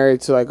be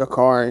married to like a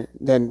car,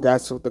 then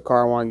that's what the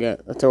car I want to get,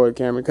 a Toyota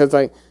Camry. Because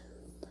like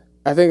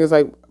I think it's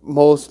like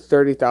most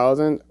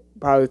 30,000,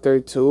 probably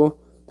 32.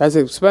 That's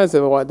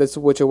expensive. That's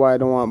which is why I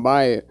don't want to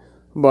buy it.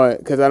 But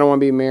because I don't want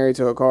to be married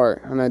to a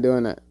car, I'm not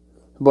doing that.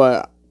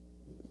 But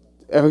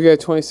if I get a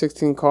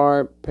 2016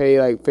 car,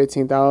 pay like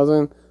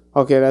 15,000.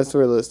 Okay, that's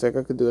realistic.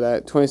 I could do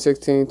that.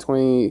 2016,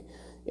 20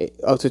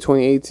 up to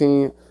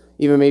 2018,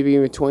 maybe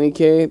even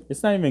 20K.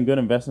 It's not even good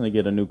investment to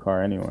get a new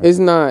car anyway. It's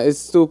not. It's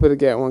stupid to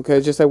get one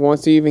because just like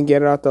once you even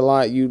get it out the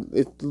lot,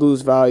 it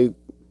lose value.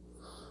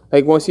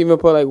 Like once you even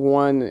put like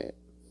one,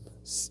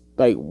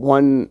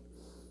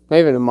 not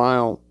even a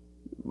mile.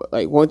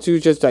 Like once you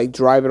just like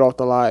drive it off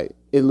the lot,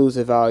 it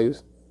loses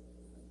values.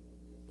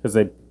 Because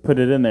they put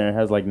it in there, it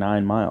has like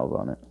 9 miles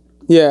on it.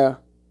 Yeah.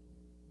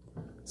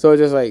 So it's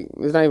just like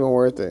it's not even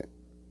worth it.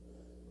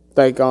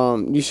 Like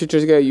you should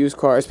just get a used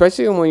car,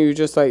 especially when you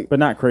just like. But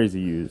not crazy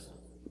used.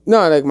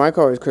 No, like my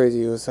car was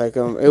crazy. It was like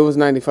it was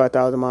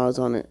 95,000 miles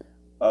on it.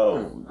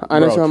 Oh,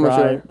 I'm not bro, sure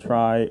how much.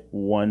 Try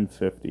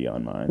 150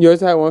 on mine.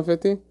 Yours had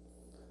 150.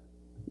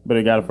 But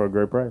I got it for a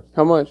great price.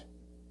 How much?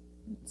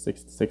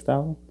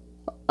 6,000.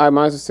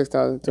 Mine's was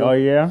 6,000 too. Oh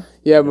yeah.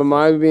 Yeah, but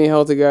mine was being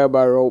held together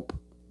by rope.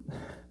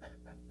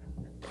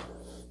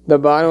 The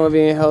bottom was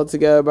being held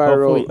together by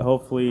rope.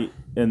 Hopefully,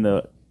 in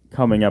the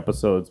coming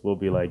episodes, we'll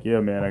be like, yeah,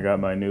 man, I got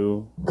my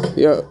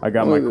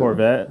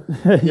Corvette.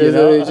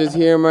 It's just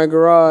here in my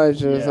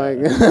garage. It's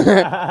like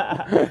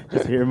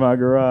just here in my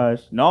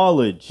garage.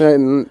 Knowledge.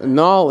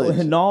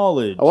 Knowledge.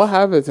 Knowledge. What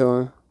happened to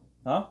him?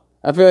 Huh?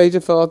 I feel like he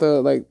just fell off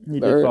the He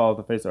did fall off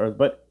the face of earth,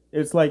 but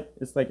it's like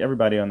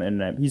everybody on the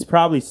internet. He's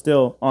probably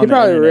still on the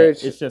probably internet.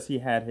 Rich. It's just he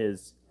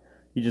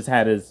just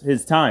had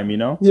his time, you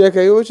know? Yeah, cause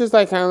it was just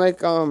like kind of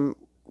like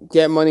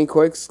get money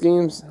quick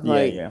schemes.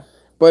 Like, yeah.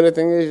 But the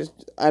thing is,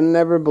 I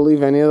never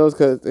believe any of those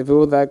because if it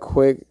was that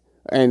quick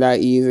and that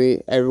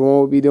easy, everyone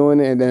would be doing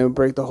it, and then it would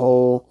break the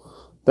whole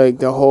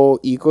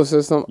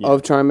ecosystem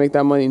of trying to make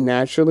that money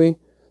naturally.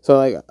 So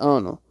like I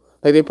don't know,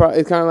 like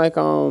it's kind of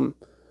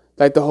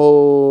like the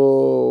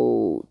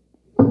whole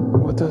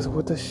what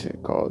the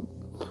shit called,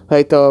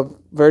 like the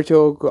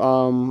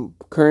virtual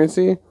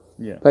currency,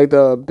 like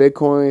the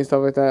Bitcoin and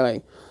stuff like that.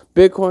 Like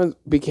Bitcoin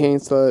became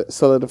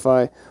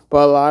solidified,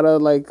 but a lot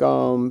of like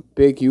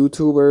big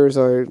YouTubers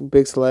or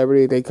big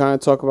celebrity, they kind of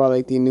talk about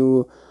like the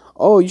new,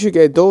 you should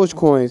get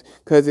Dogecoins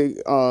because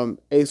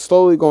it's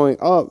slowly going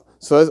up.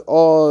 So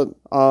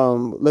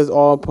let's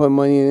all put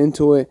money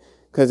into it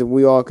because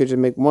we all could just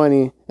make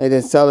money and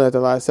then sell it at the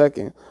last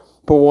second.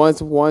 But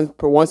once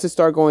it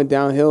start going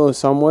downhill in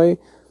some way,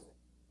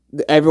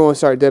 everyone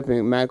start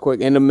dipping mad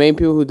quick. And the main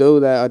people who do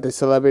that are the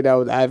celebrity that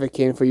was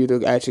advocating for you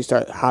to actually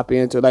start hopping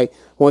into it. Like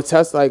when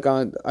Tesla, like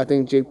I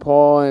think Jake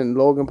Paul and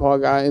Logan Paul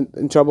got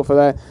in trouble for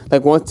that.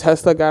 Like once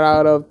Tesla got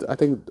out of, I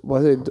think it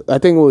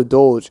was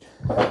Doge,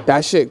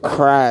 that shit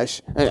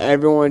crashed and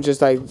everyone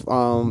just like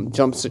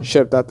jumped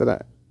ship after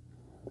that.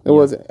 It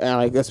was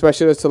like,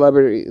 especially the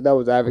celebrity that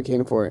was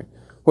advocating for it,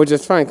 which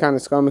is fine, kind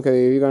of scummy because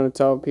if you're gonna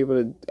tell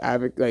people to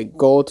like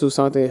go to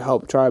something,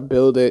 help try to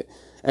build it,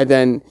 and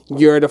then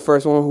you're the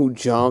first one who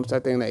jumps, I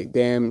think like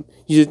damn,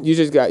 you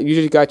just got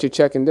your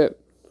check and dip.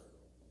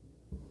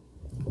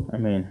 I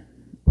mean,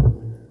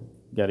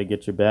 you got to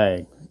get your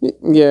bag.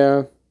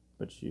 Yeah.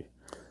 But you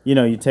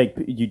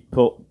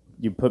put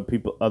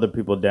other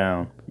people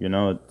down. You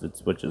know,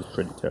 which is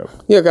pretty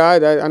terrible. Yeah,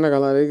 I'm not gonna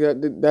lie,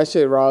 that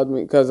shit robbed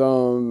me because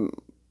you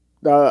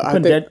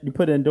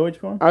put in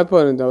Dogecoin? I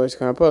put in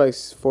Dogecoin. I put like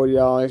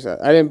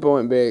 $40. I didn't put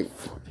it big.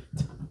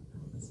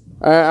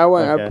 I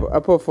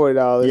put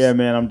 $40. Yeah,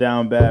 man, I'm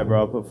down bad,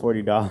 bro. I put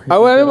 $40.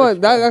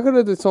 I could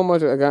have done so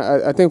much.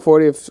 I think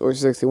 40 or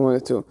 60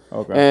 wanted to.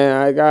 Okay. And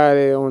I got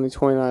it only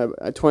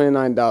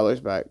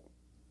 $29 back.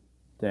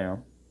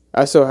 Damn.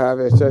 I still have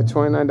it. It's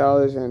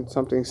 $29 and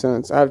something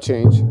cents. I have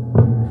change.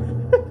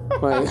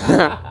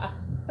 I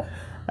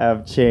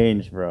have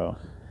change, bro.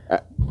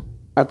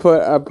 I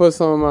put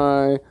some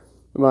of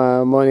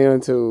my money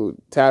into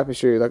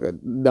Tapestry like a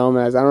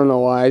dumbass. I don't know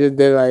why. I just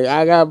did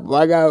like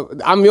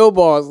I'm your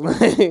boss.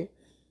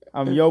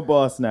 I'm your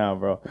boss now,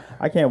 bro.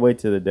 I can't wait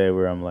till the day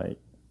where I'm like,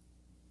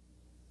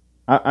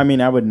 I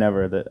mean, I would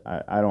never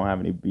I don't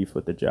have any beef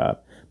with the job,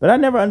 but I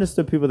never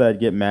understood people that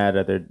get mad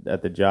at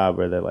the job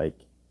where they're like,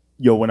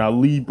 yo, when I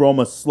leave, bro, I'm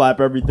gonna slap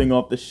everything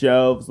off the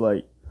shelves.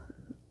 Like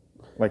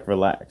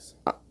relax.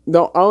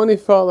 No, I only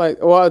felt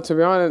like, well, to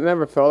be honest, I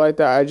never felt like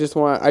that. I just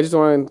want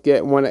to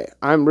get, when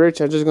I'm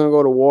rich, I'm just going to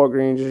go to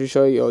Walgreens just to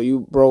show you,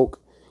 you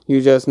broke. You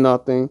just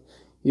nothing.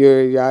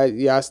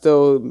 Y'all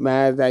still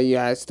mad that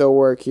I still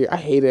work here. I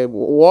hate it.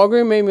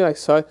 Walgreens made me like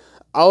such.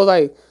 I was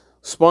like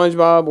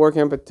SpongeBob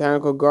working in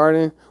Botanical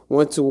Garden,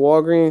 went to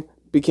Walgreens,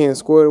 became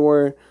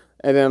Squidward,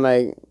 and then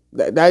like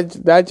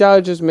that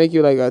job just make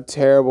you like a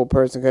terrible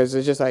person because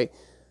it's just like,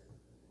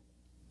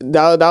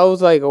 that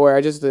was like where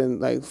I just didn't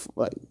like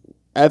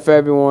F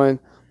everyone.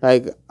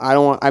 Like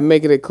I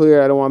make it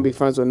clear I don't want to be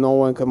friends with no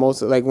one because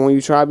most like when you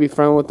try to be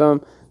friends with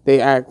them,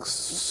 they act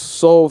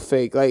so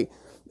fake. Like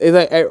it's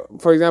like,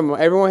 for example,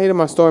 everyone hated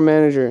my store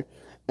manager,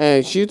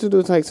 and she used to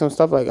do like some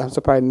stuff like I'm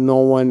surprised no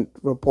one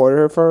reported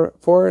her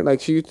for it.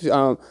 Like she used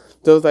to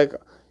there was like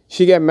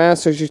she get mad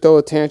so she throw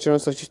a tantrum,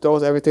 so she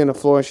throws everything on the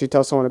floor and she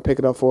tells someone to pick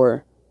it up for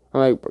her. I'm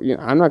like,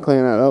 I'm not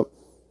cleaning that up.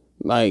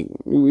 Like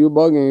you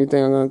bugging, you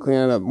think I'm gonna clean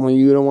it up when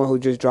you're the one who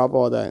just dropped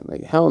all that?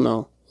 Like hell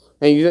no.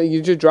 And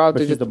you just dropped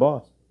it. But she's the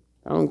boss.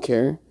 I don't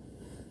care.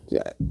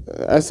 Yeah,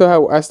 I still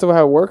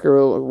have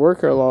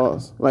worker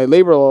laws, like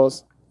labor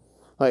laws.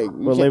 Like,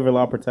 well, labor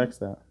law protects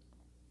that.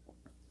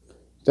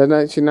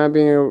 She's not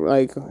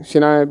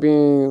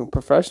being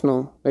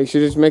professional. Like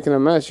she's just making a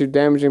mess. She's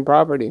damaging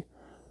property.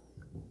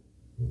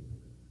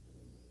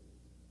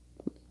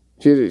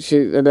 She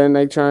and then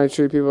like trying to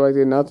treat people like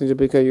they're nothing just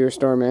because you're a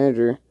store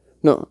manager.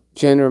 No,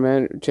 general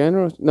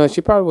manager. No, she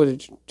probably was a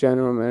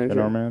general manager.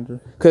 General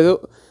manager. Because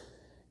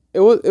it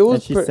was.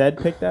 And she said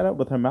pick that up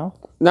with her mouth?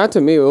 Not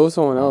to me. It was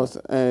someone else,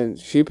 and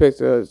she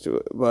picked it up.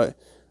 But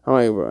I'm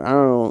like, bro, I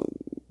don't know.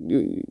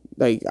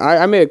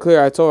 I made it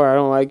clear. I told her I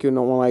don't like you,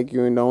 no one like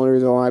you, and the only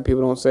reason why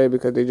people don't say it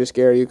because they just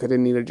scared of you because they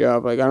need a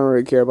job. Like I don't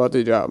really care about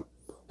the job.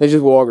 It's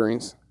just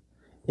Walgreens.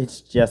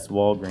 It's just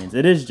Walgreens.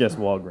 It is just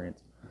Walgreens.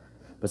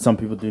 But some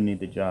people do need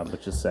the job,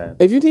 which is sad.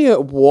 If you need a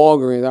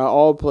Walgreens out of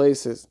all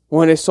places,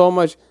 when there's so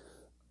much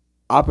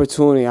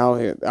opportunity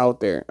out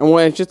there, and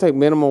when it's just like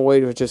minimum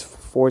wage was just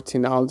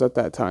 $14 at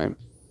that time,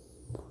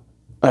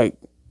 like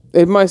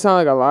it might sound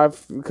like a lot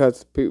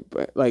because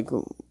people, like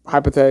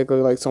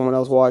hypothetically, like someone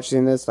else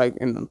watching this, like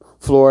in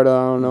Florida,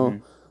 I don't know,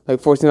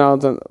 like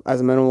 $14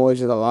 as a minimum wage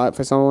is a lot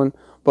for someone,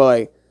 but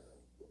like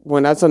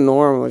when that's a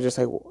norm, it's just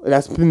like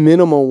that's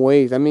minimum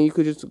wage. I mean, you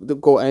could just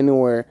go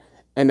anywhere.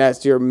 And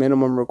that's your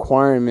minimum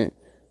requirement.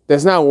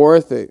 That's not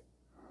worth it.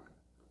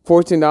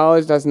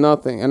 $14, that's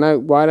nothing.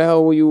 And why the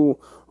hell will you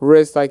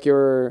risk like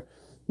your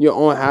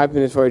own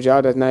happiness for a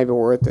job that's not even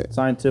worth it?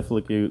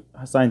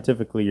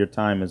 Scientifically, your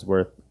time is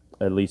worth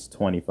at least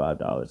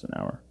 $25 an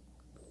hour.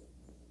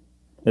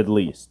 At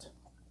least.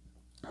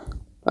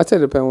 I'd say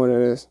it depends what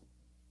it is.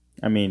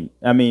 I mean,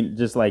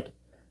 just like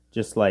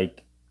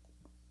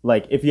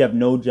if you have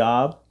no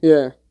job.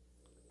 Yeah.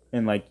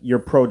 And like your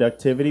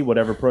productivity,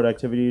 whatever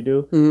productivity you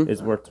do,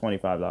 is worth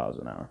 $25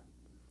 an hour,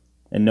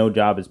 and no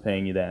job is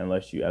paying you that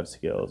unless you have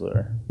skills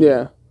or.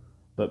 Yeah.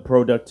 But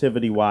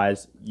productivity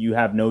wise, you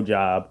have no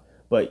job,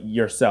 but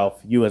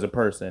yourself, you as a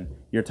person,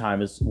 your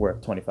time is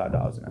worth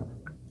 $25 an hour,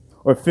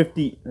 or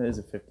 50. Is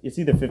it 50? It's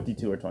either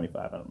 52 or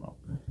 25. I don't know.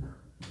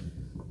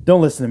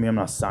 Don't listen to me. I'm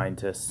not a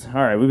scientist. All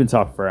right, we've been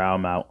talking for an hour.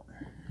 I'm out.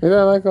 Is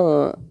that like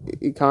a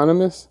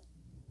economist?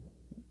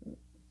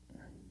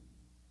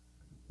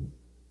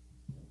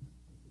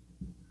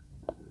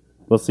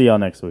 We'll see y'all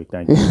next week.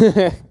 Thank you.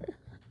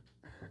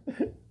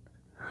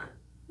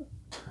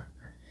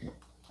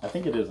 I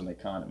think it is an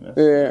economist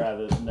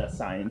rather than a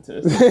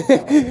scientist.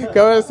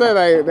 Go and say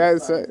like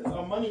that's isn't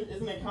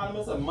an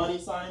economist a money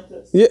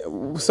scientist? Yeah,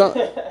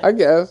 I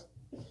guess.